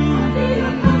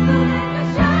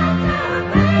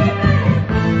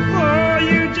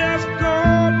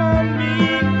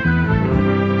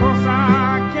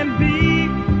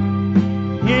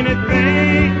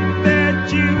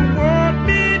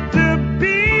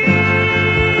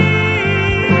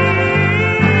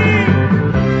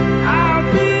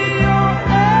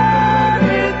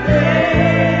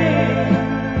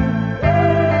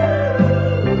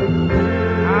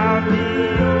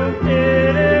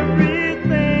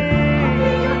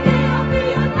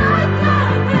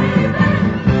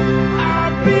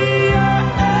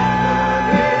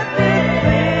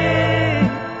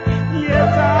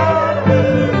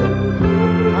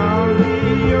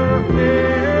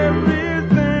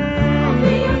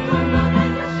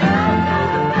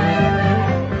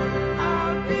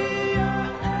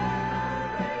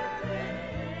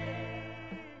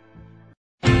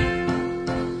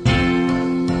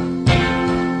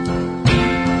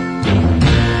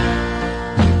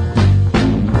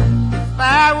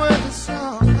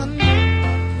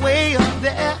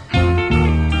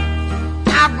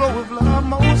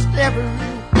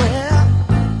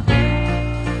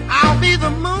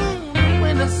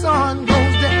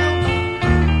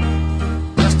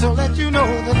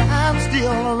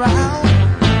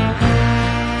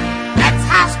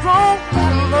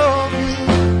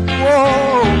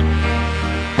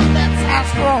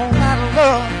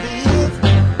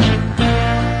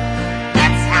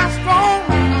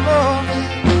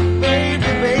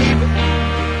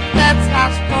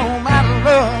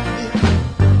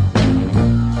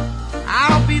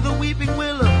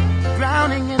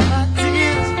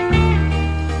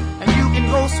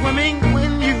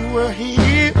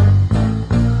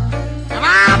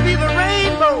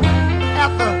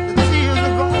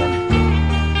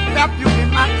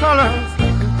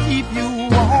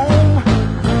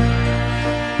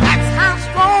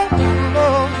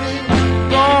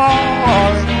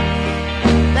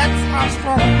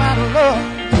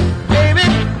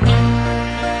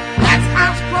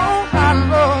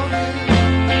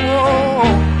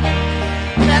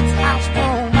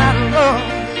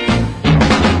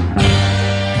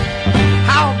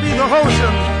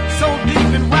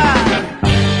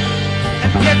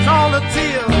 catch all the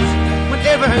tears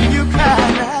whenever you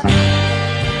cry.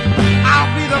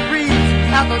 I'll be the breeze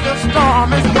after the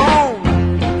storm is gone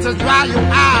to dry your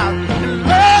eyes and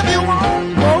love you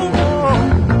on. Oh,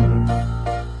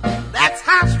 that's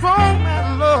how strong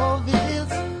my love is,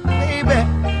 baby.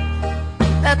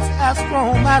 That's how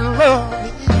strong my love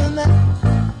is.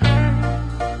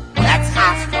 That's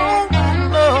how strong my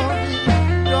love is,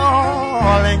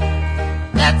 darling.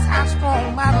 That's how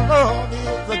strong my love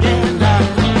is again,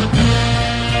 darling.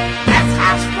 That's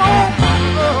how strong my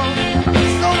love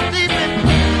is, so deep in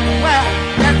well,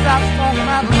 that's how strong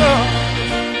my love is.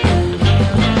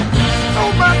 So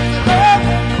much love,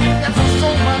 that's so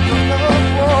much love,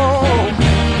 oh,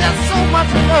 that's so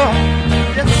much love,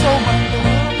 that's so much love.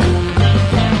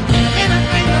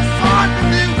 Anything that's hard to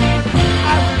do, I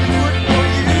will do it for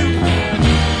you.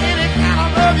 Any kind of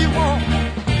love you want.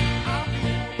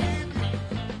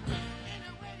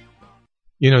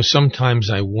 You know, sometimes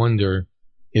I wonder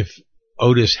if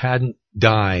Otis hadn't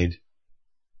died,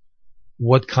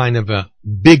 what kind of a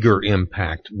bigger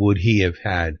impact would he have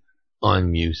had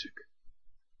on music?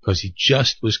 Because he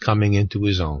just was coming into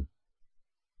his own.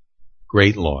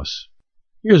 Great loss.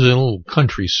 Here's a little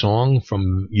country song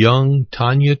from young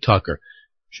Tanya Tucker.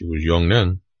 She was young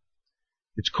then.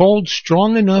 It's called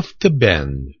Strong Enough to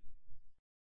Bend.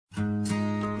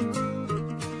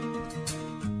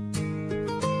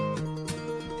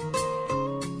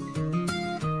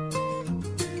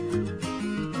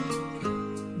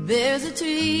 There's a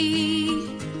tree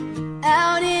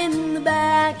out in the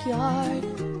backyard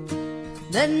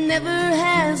that never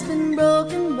has been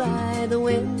broken by the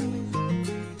wind.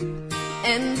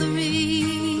 And the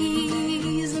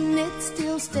reason it's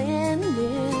still standing,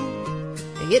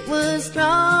 it was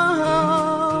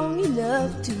strong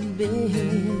enough to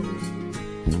bend.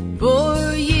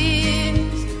 For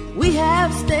years we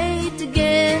have stayed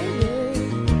together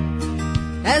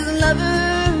as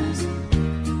lovers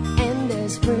and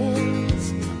as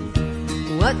friends.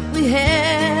 What we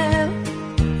have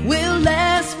will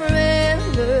last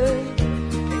forever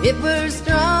if we're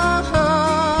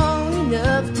strong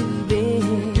enough to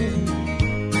bend.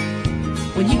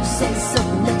 When you say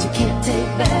something that you can't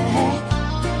take back,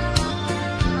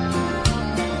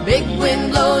 big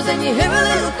wind blows and you hear a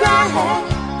little cry.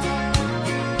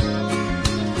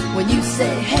 When you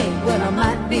say, hey, well, I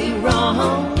might be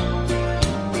wrong,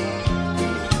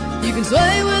 you can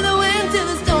sway with the wind till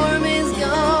the storm is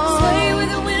gone. Sway with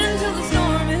the wind till the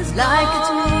storm is gone. Like a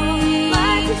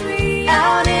tree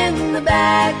out in the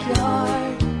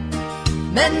backyard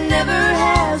that never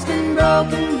has been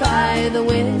broken by the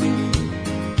wind.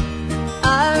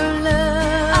 Our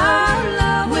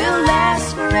love will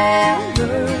last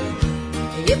forever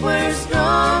if we're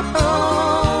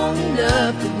strong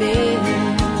enough to bend.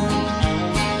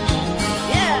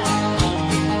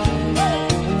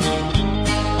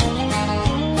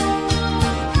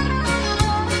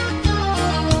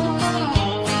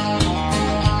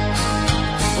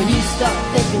 Start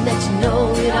thinking that you know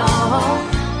it all,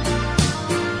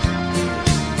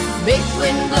 big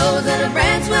wind blows and a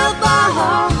branch will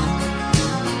fall.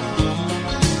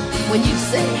 When you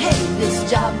say, hey, this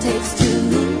job takes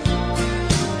two,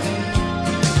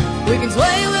 we can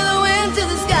sway with the wind till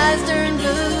the skies turn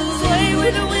blue. Sway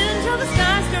with the wind till the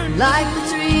skies turn blue. Like the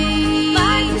tree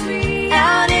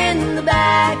out in the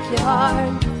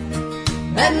backyard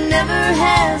that never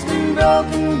has been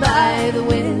broken by the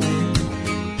wind.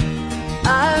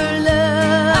 Our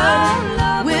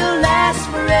love will last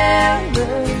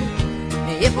forever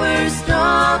if we're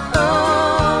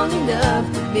strong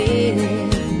enough to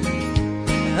bend.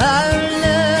 Our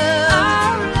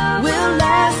love will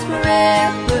last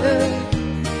forever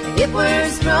if we're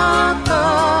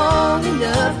strong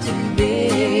enough to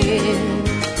bend.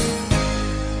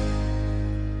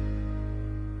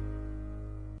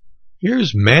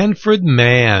 Here's Manfred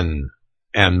Mann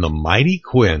and the Mighty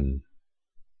Quinn.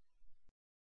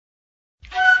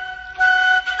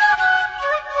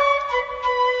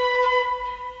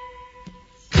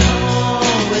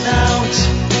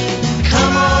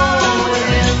 Come on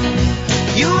within.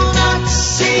 You'll not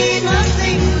see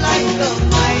nothing like the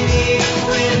mighty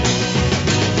Quinn.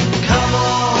 Come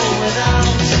on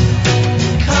without.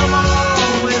 Come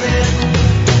on within.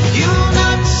 You'll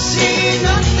not see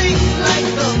nothing like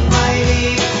the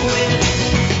mighty Quinn.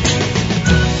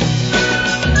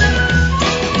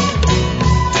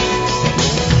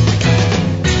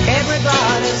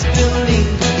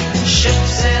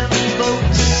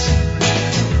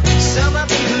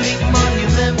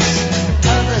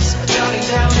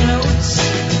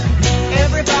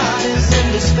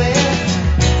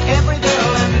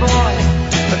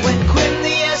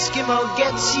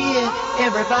 here,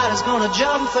 everybody's gonna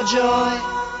jump for joy.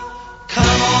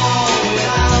 Come on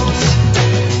without,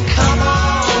 come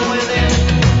on within.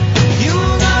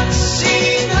 You'll not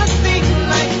see nothing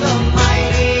like the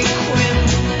mighty Quinn.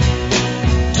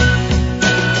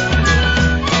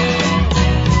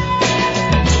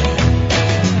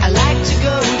 I like to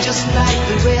go just like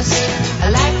the rest. I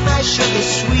like my sugar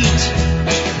sweet,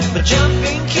 but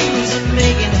jumping queues and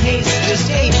making haste just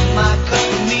ain't my cup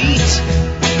of meat.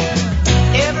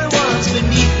 Everyone's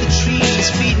beneath the trees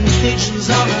feeding pigeons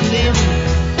on a limb.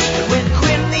 But when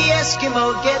Quinn the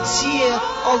Eskimo gets here,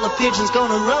 all the pigeons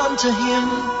gonna run to him.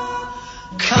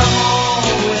 Come on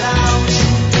without,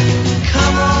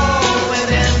 come on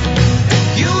within.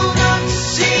 You'll not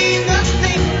see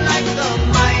nothing like the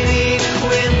mighty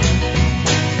Quinn.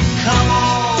 Come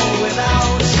on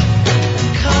without,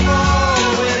 come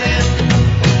on within.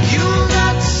 You'll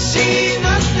not see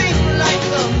nothing like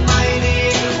the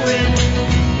mighty Quinn.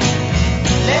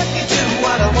 Let me do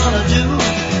what I wanna do.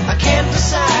 I can't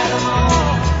decide them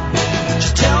all.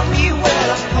 Just tell me where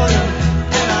to put them,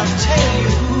 and I'll tell you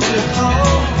who to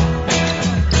call.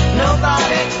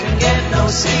 Nobody can get no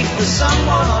sleep with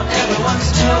someone on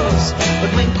everyone's toes.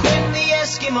 But when Quinn the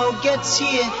Eskimo gets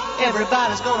here,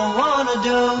 everybody's gonna wanna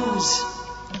doze.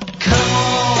 Come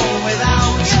on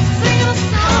without,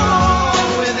 come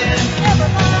on within.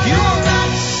 You'll not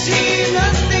see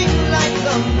nothing like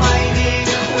the mighty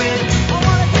Quinn.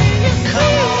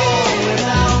 Come on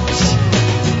without,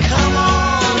 come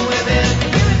on within.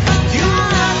 You'll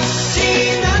not see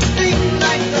nothing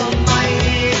like the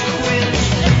mighty Quinn.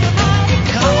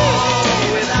 Come on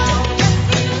without,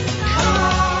 come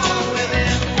on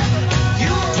within.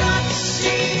 You'll not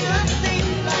see nothing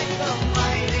like the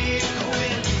mighty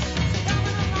Quinn.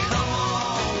 Come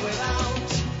on without,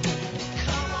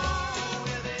 come on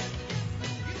within.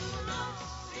 You'll not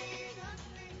see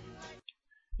nothing like.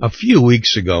 A few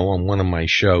weeks ago on one of my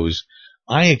shows,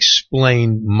 I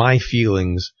explained my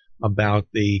feelings about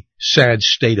the sad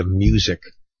state of music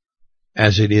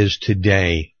as it is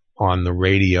today on the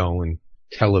radio and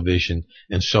television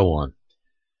and so on.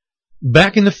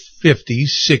 Back in the 50s,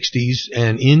 60s,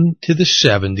 and into the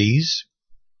 70s,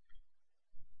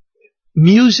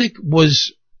 music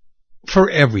was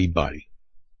for everybody.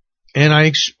 And I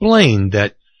explained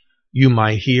that you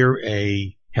might hear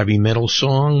a heavy metal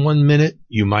song 1 minute,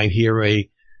 you might hear a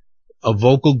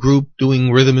vocal group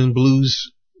doing rhythm and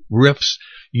blues riffs,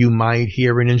 you might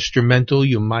hear an instrumental,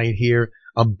 you might hear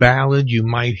a ballad, you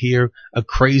might hear a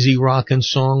crazy rockin'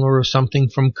 song or something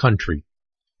from country.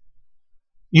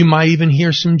 You might even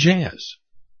hear some jazz.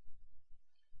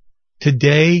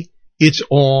 Today, it's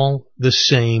all the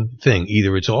same thing.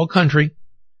 Either it's all country,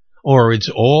 or it's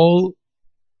all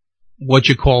what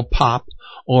you call pop,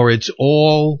 or it's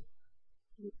all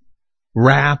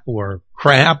rap or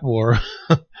crap or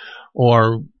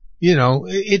you know,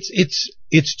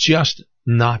 it's just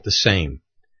not the same.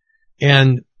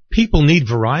 And people need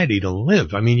variety to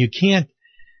live. I mean, you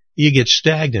get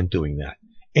stagnant doing that.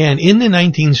 And in the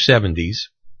 1970s,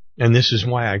 and this is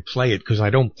why I play it, because I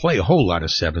don't play a whole lot of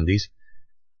 70s,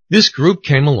 this group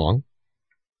came along,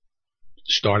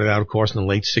 started out, of course, in the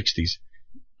late 60s,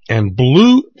 and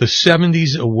blew the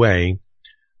 70s away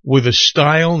with a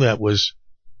style that was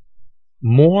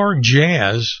more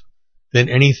jazz than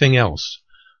anything else.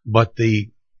 But the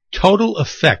total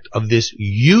effect of this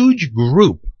huge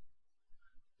group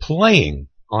playing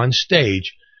on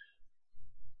stage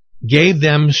gave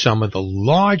them some of the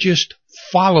largest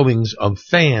followings of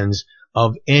fans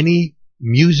of any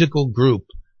musical group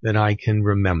that I can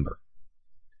remember.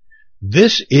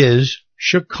 This is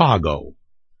Chicago,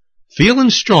 feeling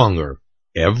stronger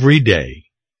every day.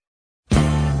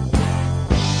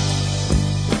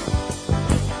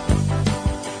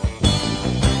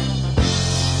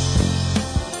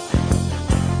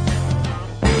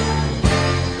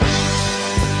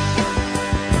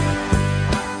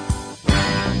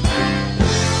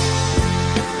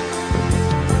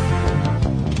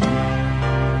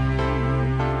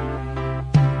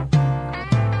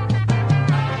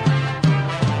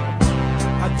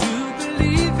 I do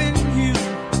believe in you,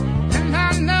 and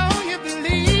I know you believe.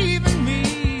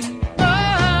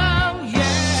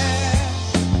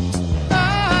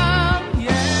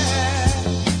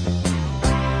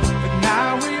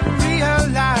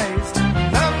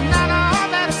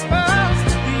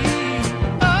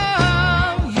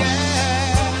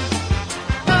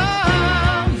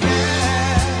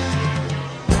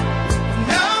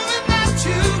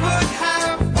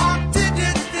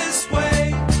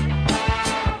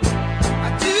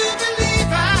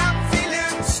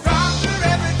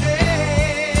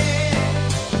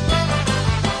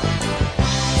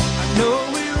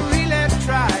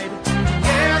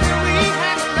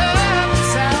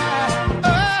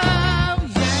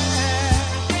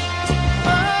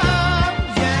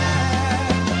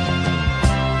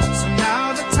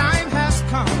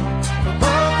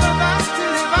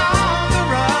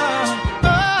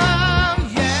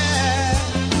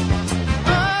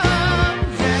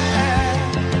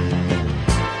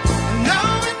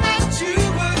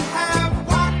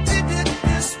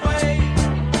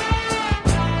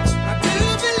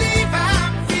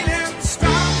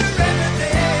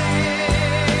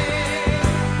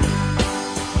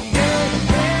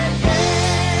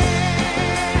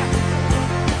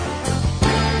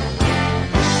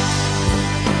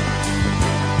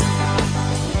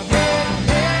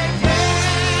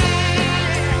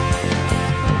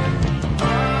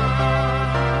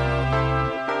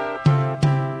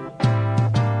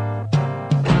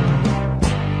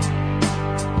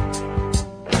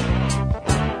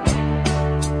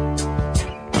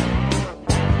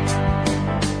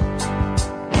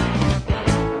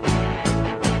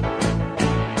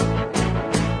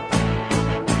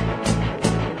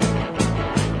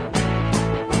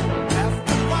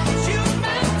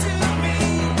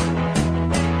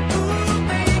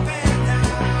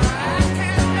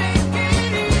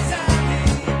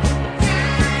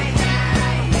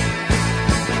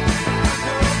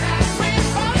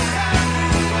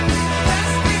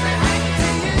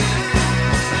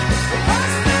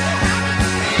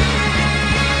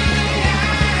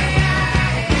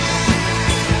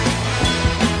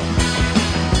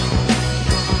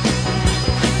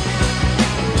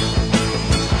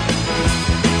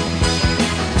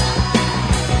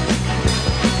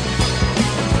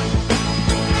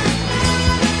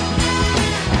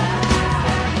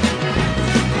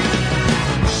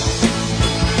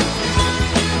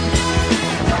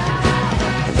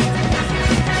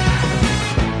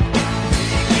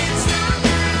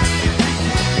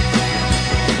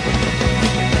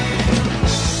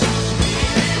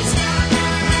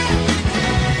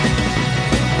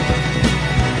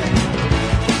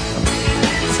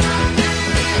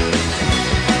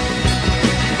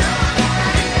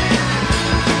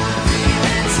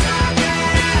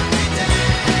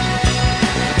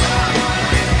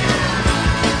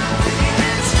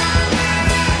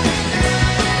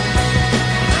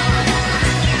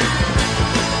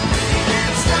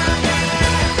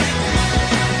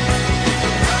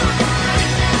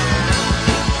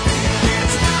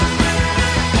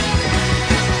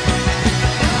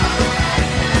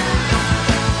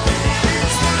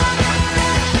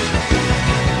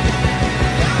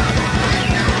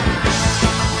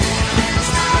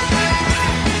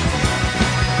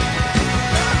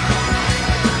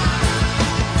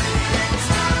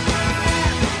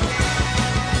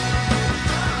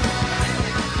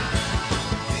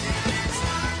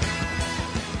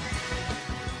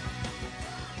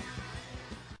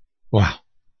 Wow,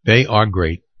 they are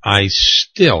great. I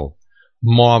still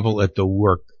marvel at the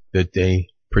work that they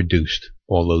produced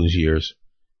all those years.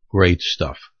 Great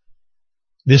stuff.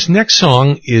 This next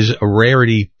song is a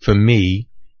rarity for me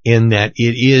in that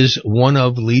it is one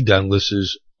of Lee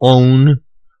Douglas's own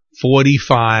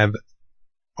 45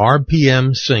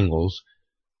 RPM singles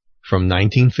from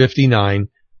 1959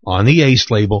 on the Ace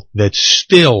label that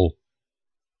still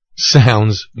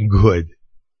sounds good.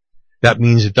 That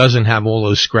means it doesn't have all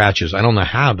those scratches. I don't know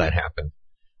how that happened,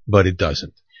 but it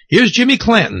doesn't. Here's Jimmy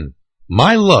Clanton.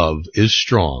 My Love is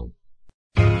Strong.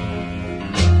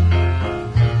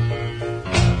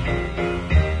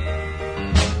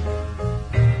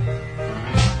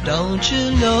 Don't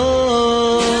you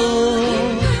know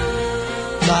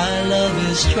my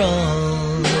love is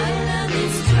strong?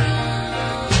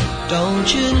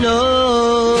 Don't you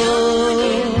know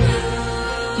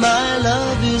my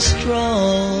love is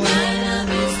strong?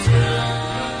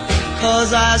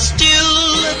 'Cause I still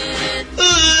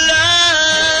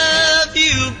love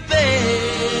you,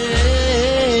 baby,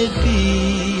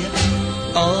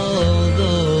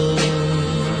 although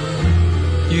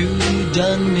you've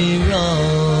done me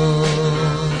wrong.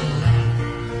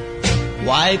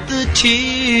 Wipe the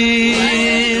tears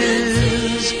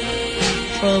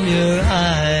from your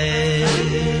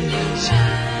eyes.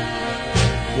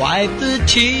 Wipe the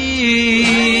tears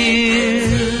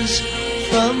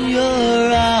from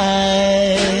your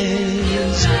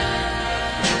eyes.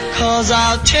 'Cause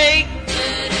I'll take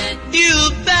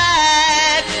you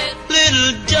back,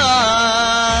 little darling,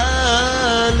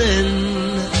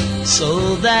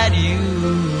 so that you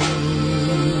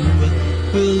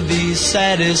will be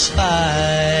satisfied.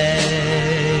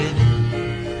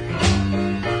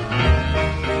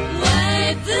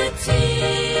 Wipe the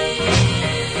tears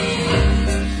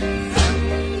from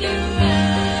your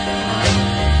eyes.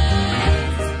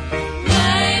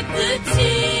 Wipe the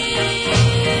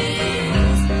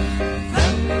tears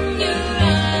from your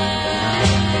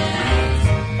eyes.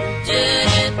 Did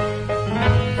it,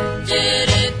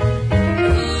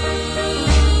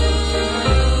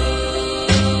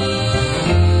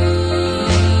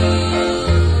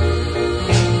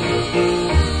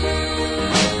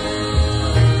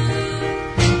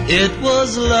 It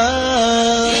was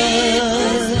love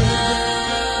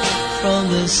from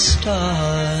the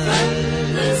start.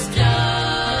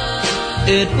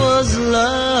 It was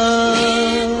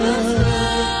love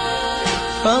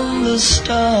from the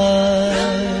start.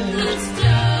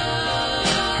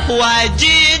 Why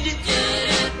did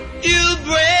you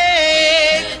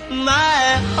break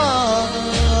my heart?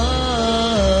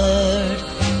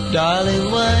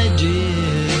 Darling, why did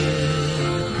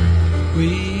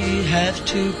we have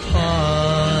to part?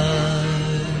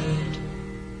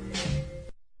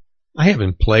 I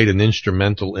haven't played an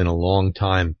instrumental in a long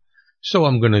time, so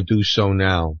I'm going to do so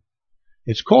now.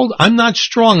 It's called I'm Not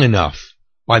Strong Enough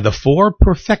by the Four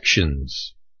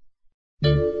Perfections.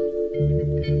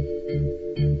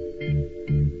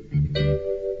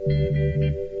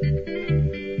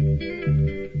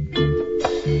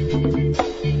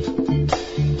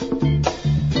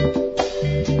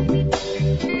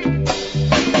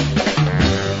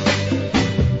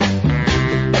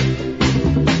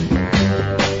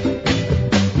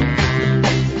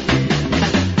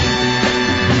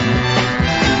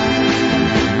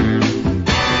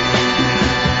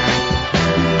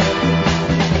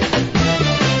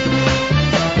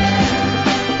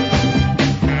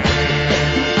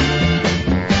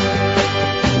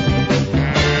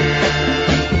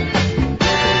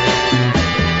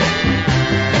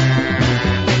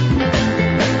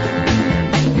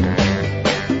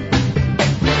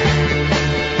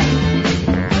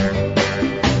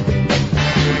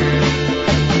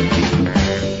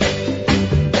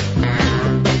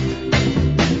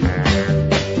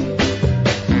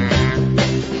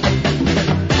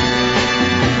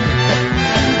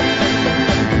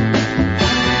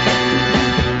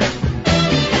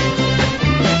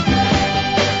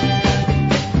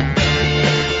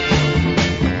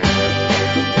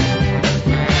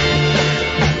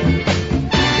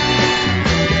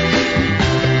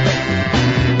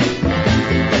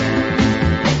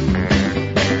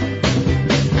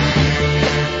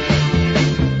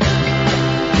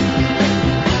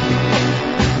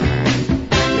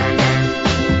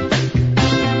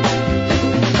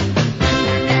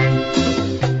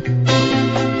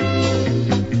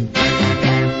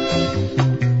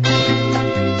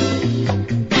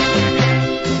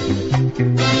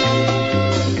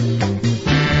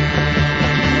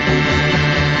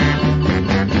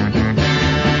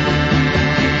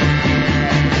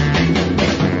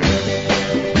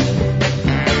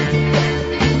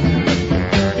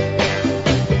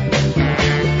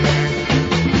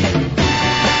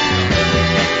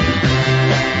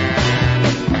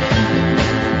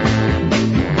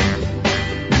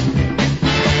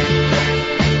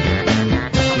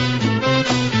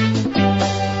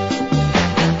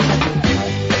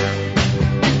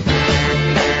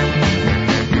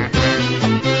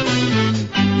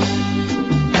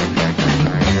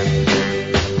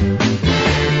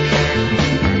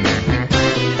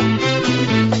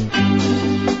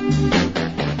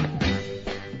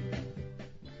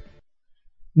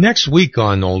 Next week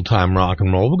on Old Time Rock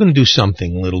and Roll, we're going to do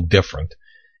something a little different.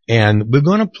 And we're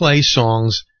going to play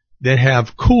songs that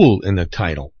have cool in the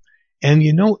title. And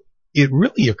you know, it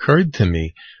really occurred to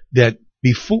me that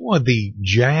before the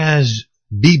jazz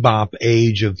bebop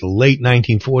age of the late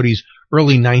 1940s,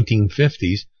 early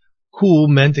 1950s, cool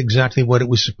meant exactly what it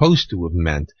was supposed to have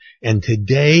meant. And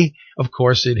today, of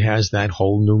course, it has that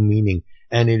whole new meaning.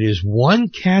 And it is one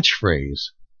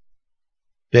catchphrase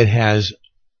that has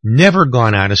never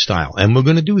gone out of style. And we're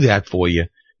going to do that for you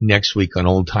next week on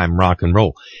Old Time Rock and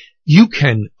Roll. You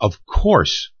can, of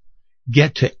course,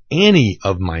 get to any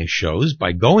of my shows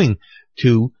by going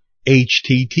to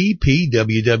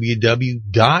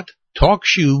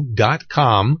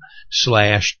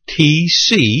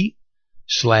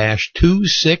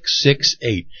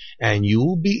http://talkshoe.com/tc/2668. And you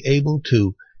will be able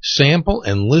to sample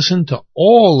and listen to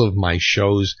all of my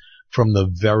shows from the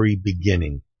very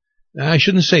beginning. I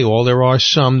shouldn't say all. There are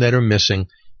some that are missing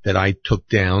that I took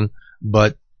down,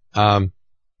 but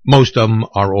most of them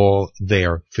are all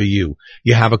there for you.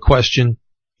 You have a question?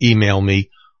 Email me,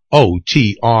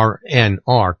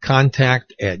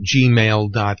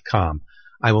 otrnrcontact@gmail.com.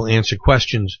 I will answer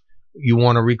questions. You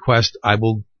want a request? I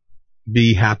will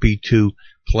be happy to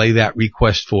play that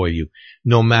request for you,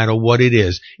 no matter what it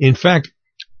is. In fact,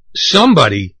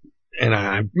 somebody, and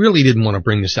I really didn't want to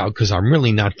bring this out because I'm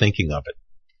really not thinking of it,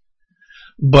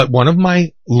 but one of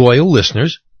my loyal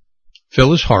listeners,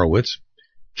 Phyllis Horowitz,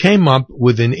 came up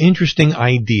with an interesting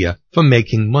idea for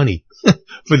making money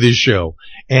for this show.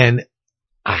 And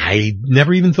I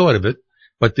never even thought of it,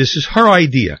 but this is her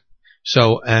idea.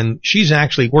 So, and she's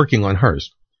actually working on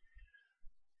hers.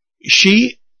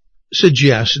 She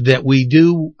suggests that we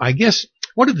do, I guess,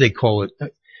 what did they call it?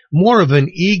 More of an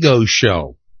ego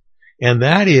show. And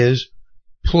that is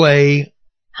play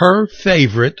her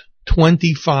favorite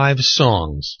 25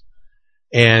 songs.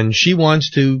 And she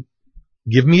wants to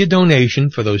give me a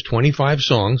donation for those 25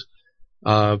 songs,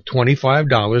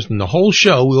 $25, and the whole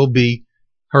show will be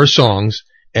her songs.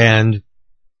 And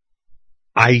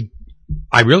I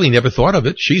really never thought of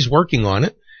it. She's working on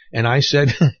it. And I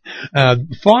said,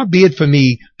 far be it for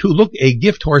me to look a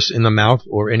gift horse in the mouth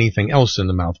or anything else in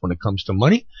the mouth when it comes to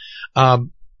money.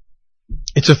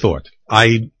 It's a thought.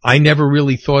 I never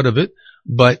really thought of it,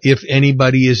 but if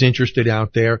anybody is interested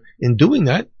out there in doing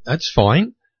that, that's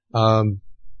fine.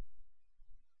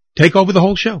 Take over the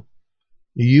whole show.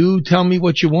 You tell me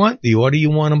what you want, the order you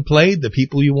want them played, the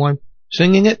people you want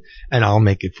singing it, and I'll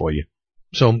make it for you.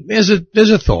 So there's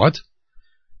a thought,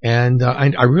 and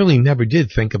I really never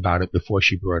did think about it before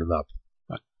she brought it up.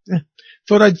 But,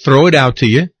 thought I'd throw it out to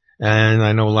you, and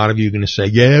I know a lot of you are going to say,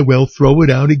 yeah, well, throw it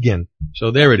out again.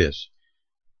 So there it is.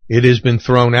 It has been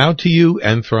thrown out to you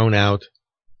and thrown out,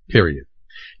 period.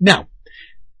 Now,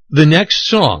 the next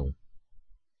song,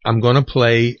 I'm going to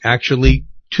play actually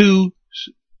two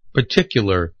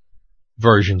particular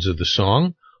versions of the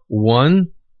song,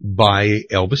 one by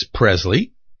Elvis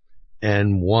Presley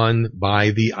and one by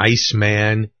the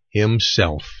Iceman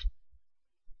himself,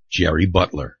 Jerry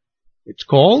Butler. It's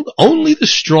called Only the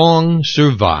Strong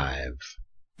Survive.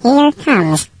 Here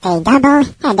comes a double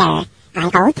header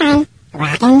on Old Time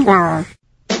Rock and Roll.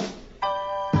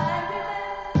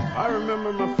 I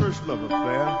remember my first love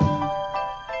affair.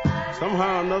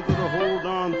 Somehow or another, the whole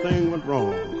darn thing went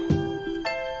wrong.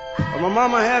 But my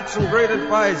mama had some great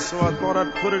advice, so I thought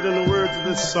I'd put it in the words of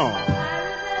this song.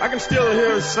 I can still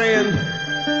hear her saying,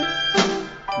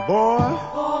 boy,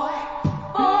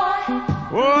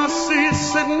 oh, I see you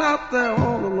sitting out there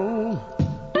all alone,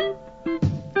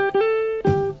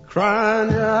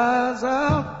 crying your eyes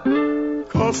out,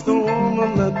 'cause the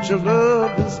woman that you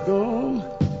loved is gone.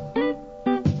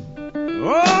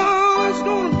 Oh, there's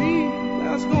gonna be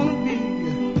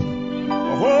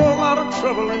a whole lot of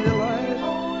trouble in your life.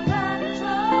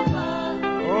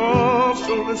 Oh,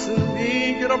 so listen to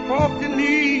me, get up off your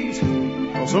knees,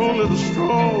 'cause only the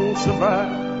strong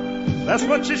survive. That's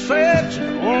what she said,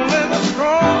 only the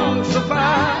strong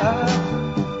survive.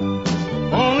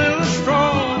 Only the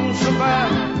strong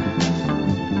survive.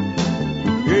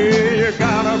 Yeah, you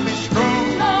gotta be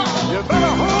strong. You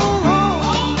better hold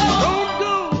on. Don't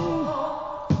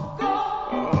go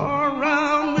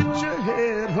around with your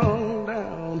head hung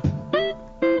down.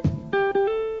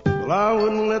 Well, I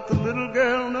wouldn't let the little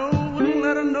girl know, wouldn't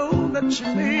let her know that she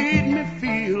made me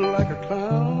feel like a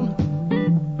clown.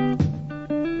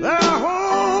 There are a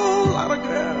whole lot of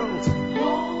girls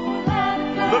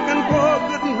looking for a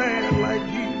good man like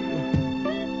you.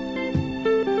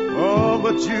 Oh,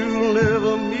 but you'll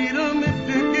never meet him if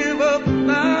you give up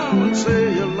now and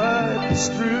say your life is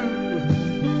through.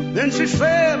 Then she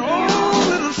said,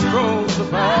 only the strong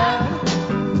survive.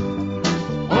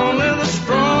 only the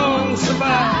strong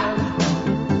survive.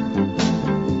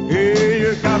 Hey,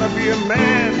 you gotta be a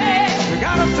man, you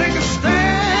gotta take a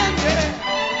stand, yeah.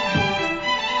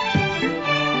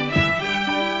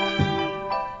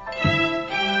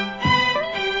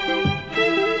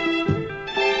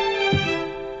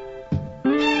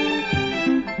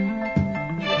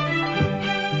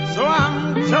 So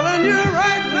I'm telling you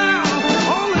right now,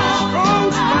 only the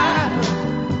strong survive.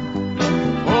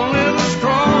 Only the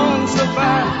strong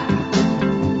survive.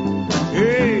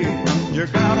 Hey, you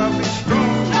gotta be strong.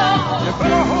 You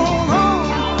better hold on.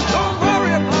 Don't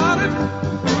worry about it.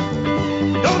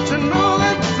 Don't you know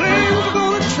that things are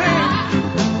gonna change?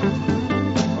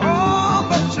 Oh,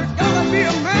 but you gotta be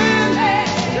a man.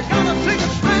 You gotta take a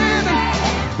stand.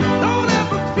 And don't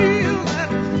ever feel that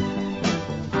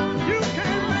you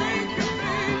can't make it,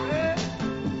 baby.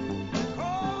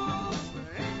 'Cause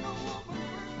there ain't no one but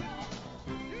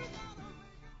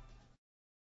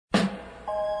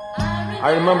I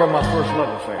remember my first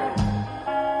love affair.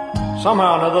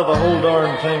 Somehow or another, the whole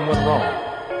darn thing went wrong.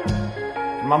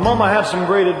 My mama had some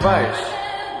great advice,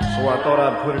 so I thought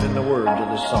I'd put it in the words of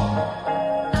this song.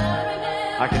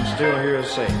 I can still hear her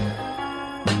say,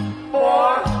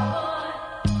 boy,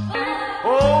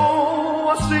 oh,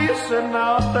 I see you sitting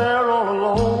out there all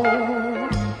alone,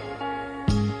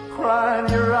 crying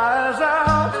your eyes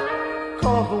out,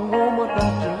 'cause the woman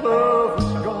that you love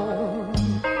is gone.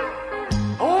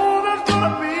 Oh, there's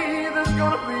gonna be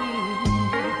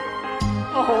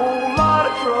a whole lot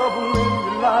of trouble in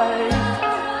your life.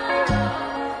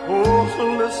 Oh, so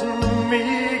listen to me,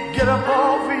 get up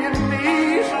off of your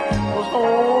knees, 'cause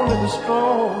only the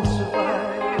strong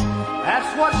survive.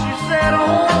 That's what she said,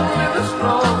 only the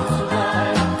strong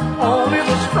survive. Only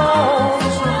the strong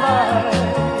survive.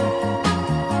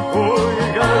 Oh, you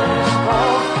gotta be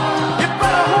strong. You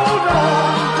better hold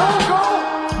on, don't go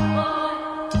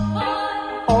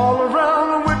all around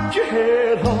with your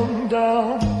head hung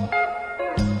down.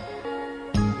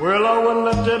 Well, I wouldn't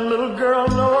let that little girl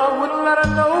know, I wouldn't let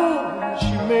her know.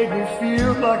 She made me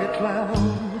feel like a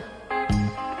clown.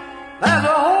 There's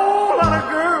a whole lot of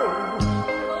girls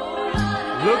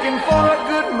looking for a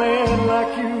good man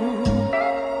like you.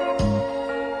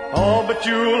 Oh, but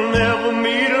you'll never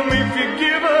meet him if you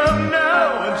give up now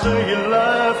and say your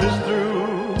life is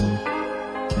through.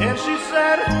 And she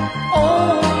said,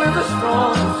 only the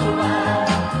strong survive.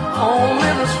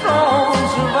 Only the strong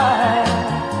survive.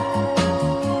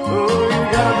 Oh, you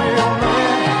gotta be a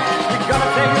man, you gotta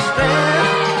take a stand.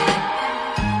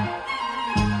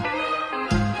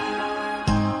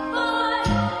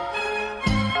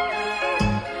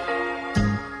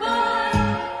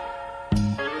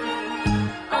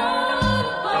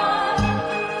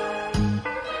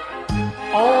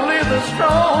 Only the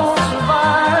strong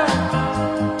survive.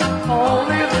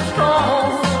 Only the strong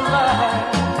survive.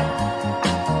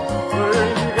 Well,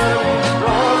 you gotta be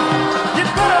strong. You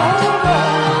better hold on.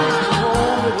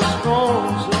 Only the strong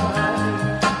survive.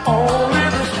 Only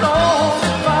the strong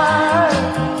survive.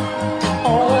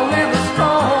 Only the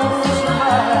strong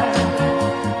survive.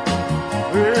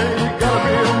 Well, you gotta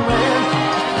be a man.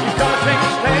 You gotta take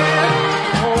a stand.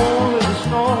 Only the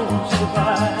strong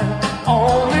survive.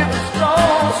 Only the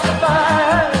strong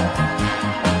survive.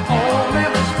 Only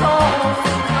the strong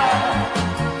survive.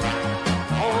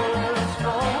 Only the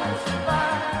strong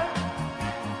survive.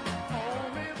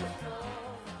 Only the strong.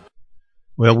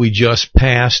 Well, we just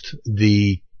passed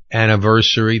the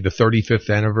anniversary, the 35th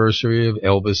anniversary of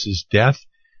Elvis's death.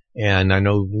 And I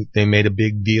know they made a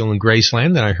big deal in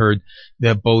Graceland, and I heard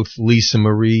that both Lisa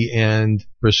Marie and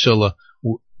Priscilla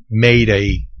made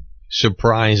a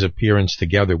surprise appearance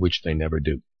together, which they never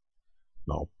do.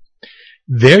 No.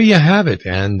 There you have it.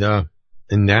 And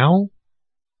now,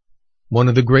 one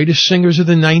of the greatest singers of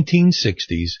the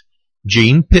 1960s,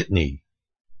 Gene Pitney.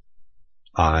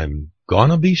 I'm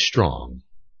gonna be strong.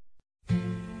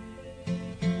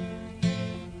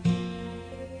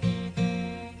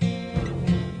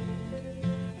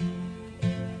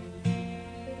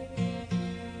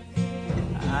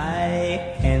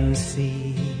 I can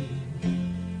see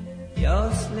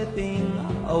you're slipping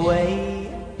away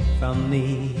from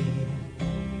me,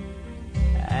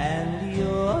 and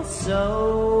you're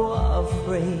so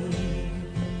afraid.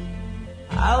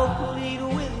 I'll plead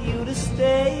with you to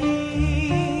stay,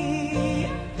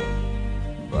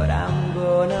 but I'm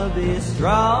gonna be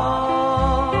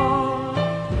strong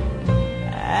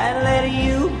and let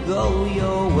you go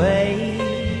your way.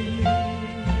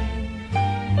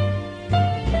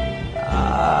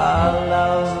 Our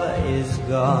love is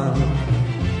gone.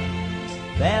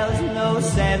 There's no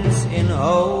sense in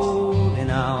holding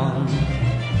on,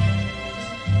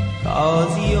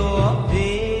 'cause you're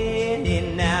big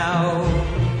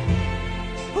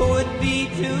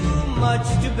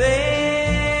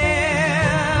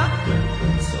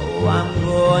I'm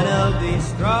gonna be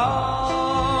strong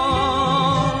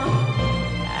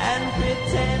and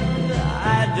pretend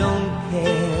I don't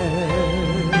care.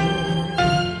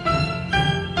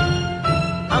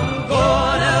 I'm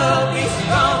gonna be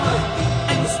strong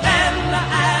and stand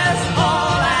as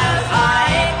tall as I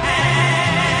can.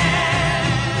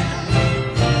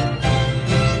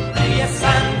 Yes,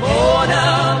 I'm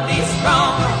gonna be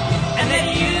strong and let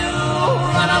you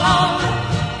run along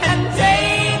and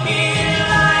take it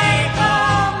like a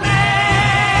man.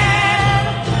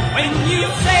 When you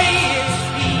say it's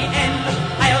the end,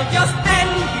 I'll just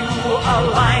hand you a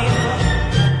line.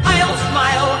 I'll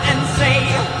smile and say,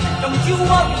 don't you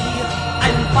worry,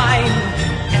 I'm fine.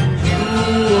 And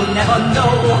you'll never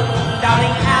know,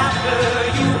 darling, after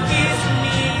you kiss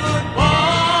me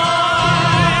goodbye,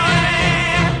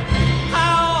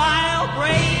 how I'll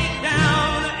break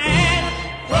down and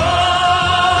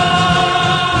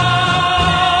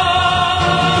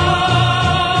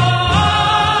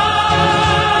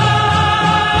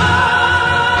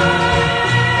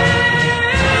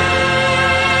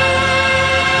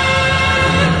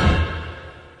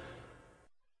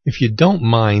If you don't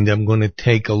mind, I'm going to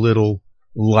take a little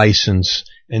license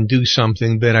and do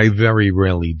something that I very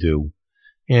rarely do.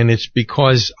 And it's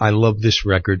because I love this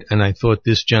record, and I thought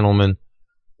this gentleman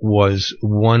was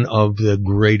one of the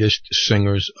greatest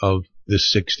singers of the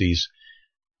 60s.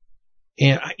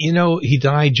 And, you know, he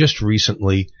died just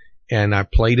recently, and I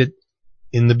played it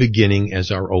in the beginning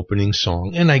as our opening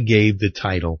song, and I gave the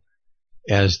title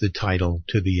as the title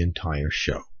to the entire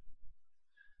show.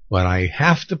 But I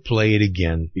have to play it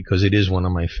again because it is one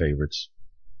of my favorites.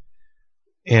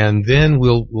 And then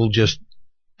we'll just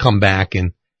come back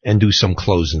and do some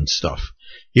closing stuff.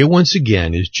 Here once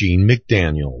again is Gene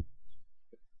McDaniel,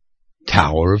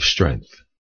 Tower of Strength.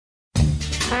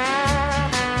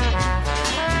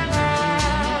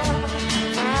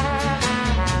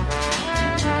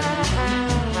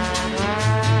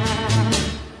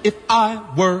 If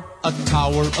I were a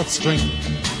tower of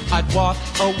strength, I'd walk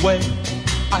away,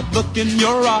 I'd look in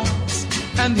your eyes,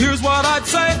 and here's what I'd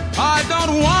say. I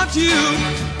don't want you,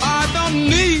 I don't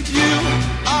need you,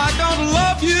 I don't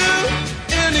love you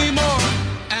anymore.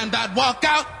 And I'd walk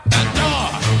out the door.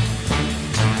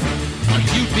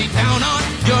 You'd be down on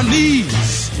your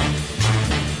knees,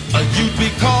 you'd be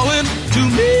calling to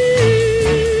me.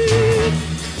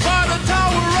 But a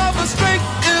tower of strength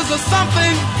is a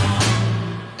something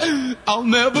I'll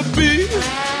never be.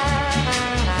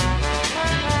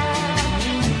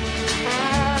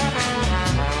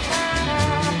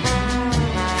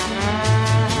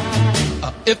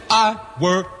 If I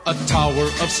were a tower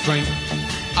of strength,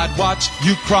 I'd watch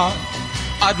you cry,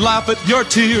 I'd laugh at your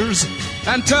tears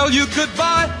and tell you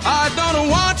goodbye. I don't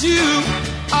want you,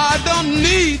 I don't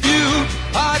need you,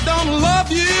 I don't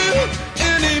love you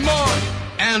anymore.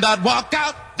 And I'd walk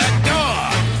out that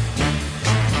door.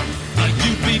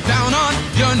 You'd be down on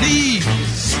your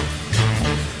knees,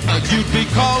 you'd be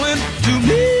calling to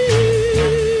me.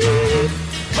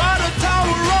 But a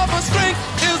tower of strength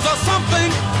is a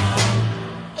something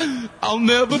I'll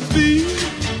never be.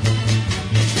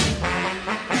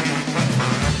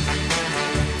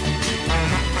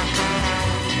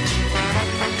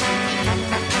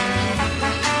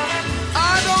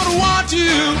 I don't want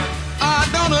you, I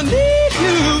don't need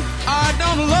you, I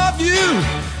don't love you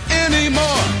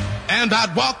anymore. And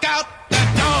I'd walk out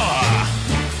that door.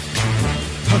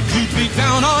 You'd be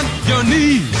down on your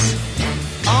knees,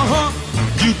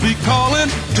 you'd be calling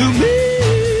to me.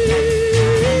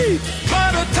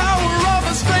 But a tower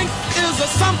of strength is a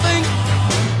something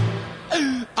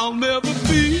I'll never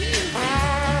be.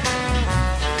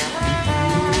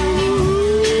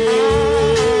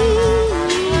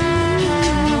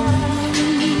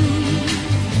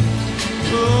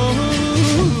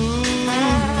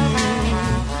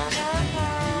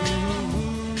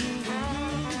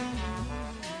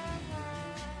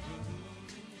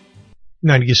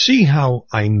 Now, do you see how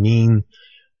I mean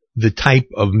the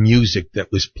type of music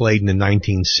that was played in the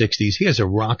 1960s? Here's a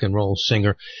rock and roll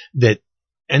singer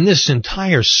and this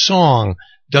entire song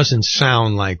doesn't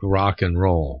sound like rock and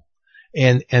roll.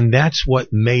 And that's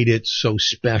what made it so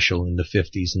special in the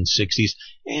 50s and 60s,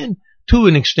 and to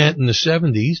an extent in the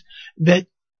 70s, that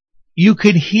you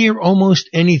could hear almost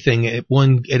anything at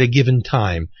a given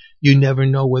time. You never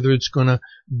know whether it's going to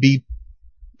be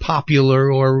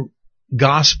popular or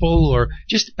gospel, or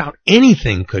just about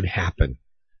anything could happen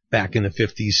back in the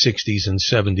 50s, 60s, and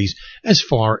 70s as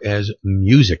far as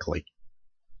musically.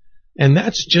 And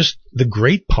that's just the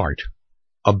great part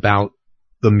about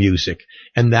the music.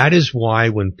 And that is why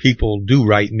when people do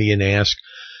write me and ask,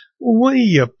 what are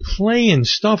you playing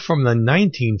stuff from the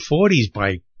 1940s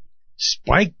by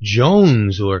Spike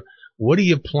Jones, or what are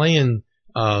you playing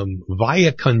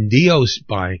Via con Dios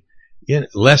by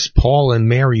Les Paul and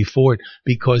Mary Ford?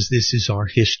 Because this is our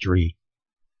history.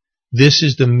 This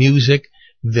is the music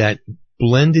that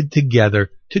blended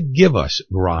together to give us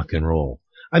rock and roll.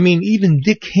 I mean, even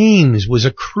Dick Haymes was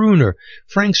a crooner.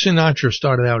 Frank Sinatra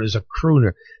started out as a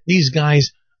crooner. These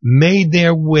guys made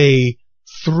their way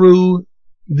through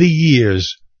the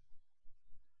years,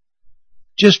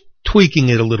 just tweaking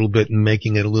it a little bit and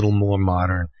making it a little more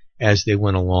modern as they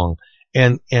went along.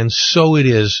 And so it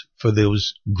is for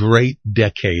those great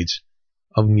decades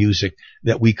of music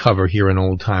that we cover here in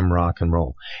Old Time Rock and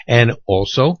Roll. And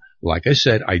also, like I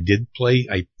said, I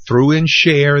threw in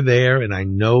Cher there, and I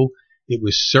know it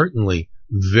was certainly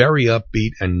very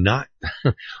upbeat and not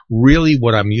really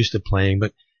what I'm used to playing,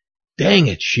 but dang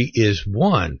it, she is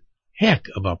one heck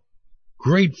of a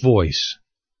great voice.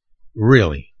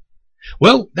 Really.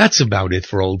 Well, that's about it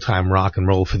for Old Time Rock and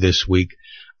Roll for this week.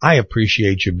 I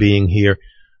appreciate you being here.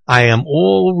 I am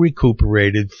all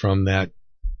recuperated from that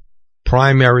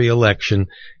primary election,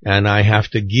 and I have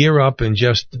to gear up in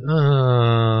just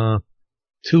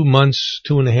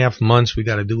 2.5 months. We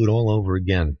got to do it all over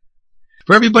again.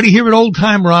 For everybody here at Old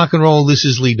Time Rock and Roll, this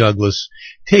is Lee Douglas.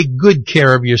 Take good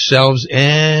care of yourselves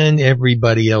and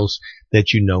everybody else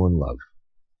that you know and love.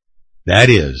 That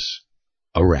is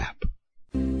a wrap.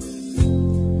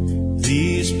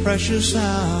 These precious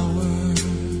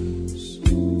hours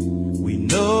we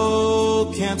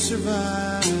know can't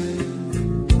survive,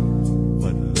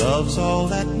 but love's all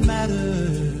that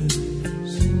matters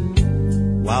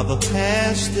while the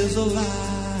past is alive.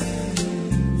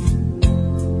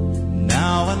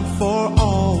 Now and for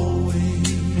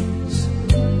always,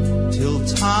 till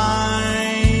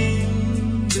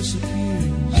time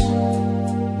disappears,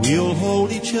 we'll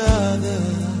hold each other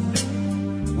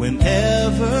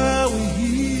whenever we hear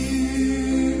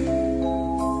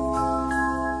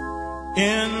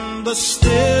in the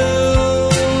still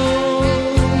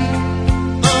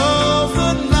of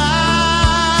the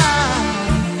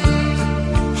night.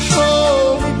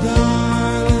 Hold me,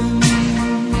 darling.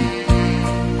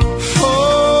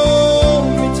 Hold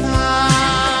me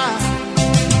tight.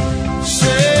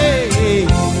 Say,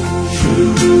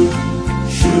 shoo,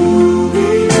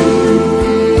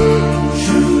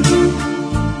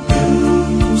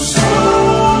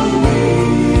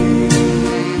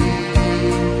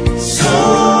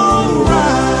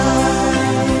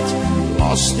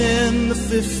 lost in the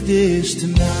 50s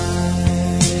tonight.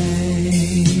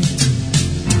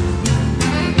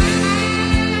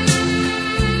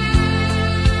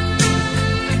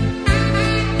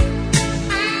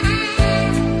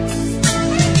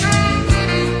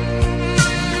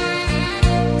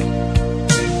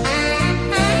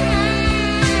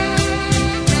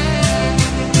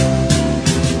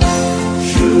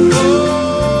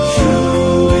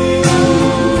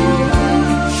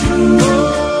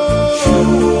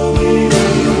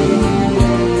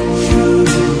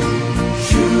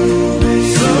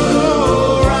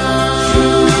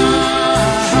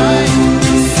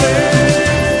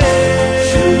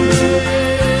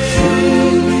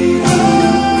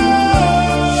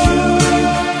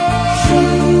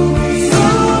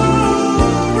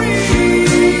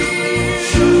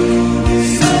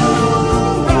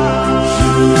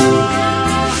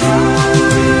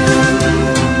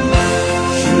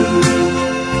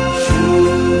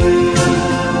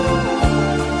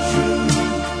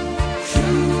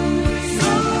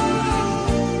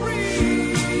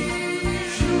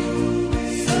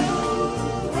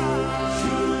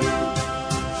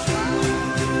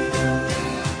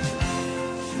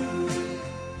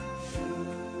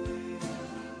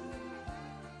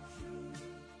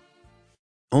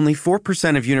 Only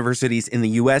 4% of universities in the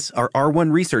U.S. are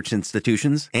R1 research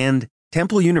institutions, and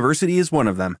Temple University is one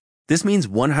of them. This means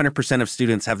 100% of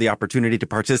students have the opportunity to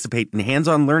participate in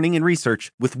hands-on learning and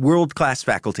research with world-class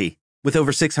faculty. With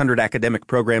over 600 academic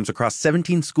programs across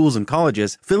 17 schools and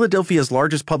colleges, Philadelphia's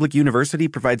largest public university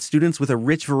provides students with a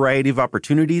rich variety of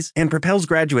opportunities and propels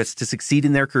graduates to succeed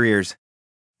in their careers.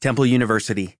 Temple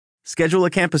University. Schedule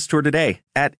a campus tour today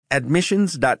at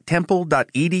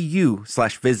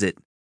admissions.temple.edu/visit.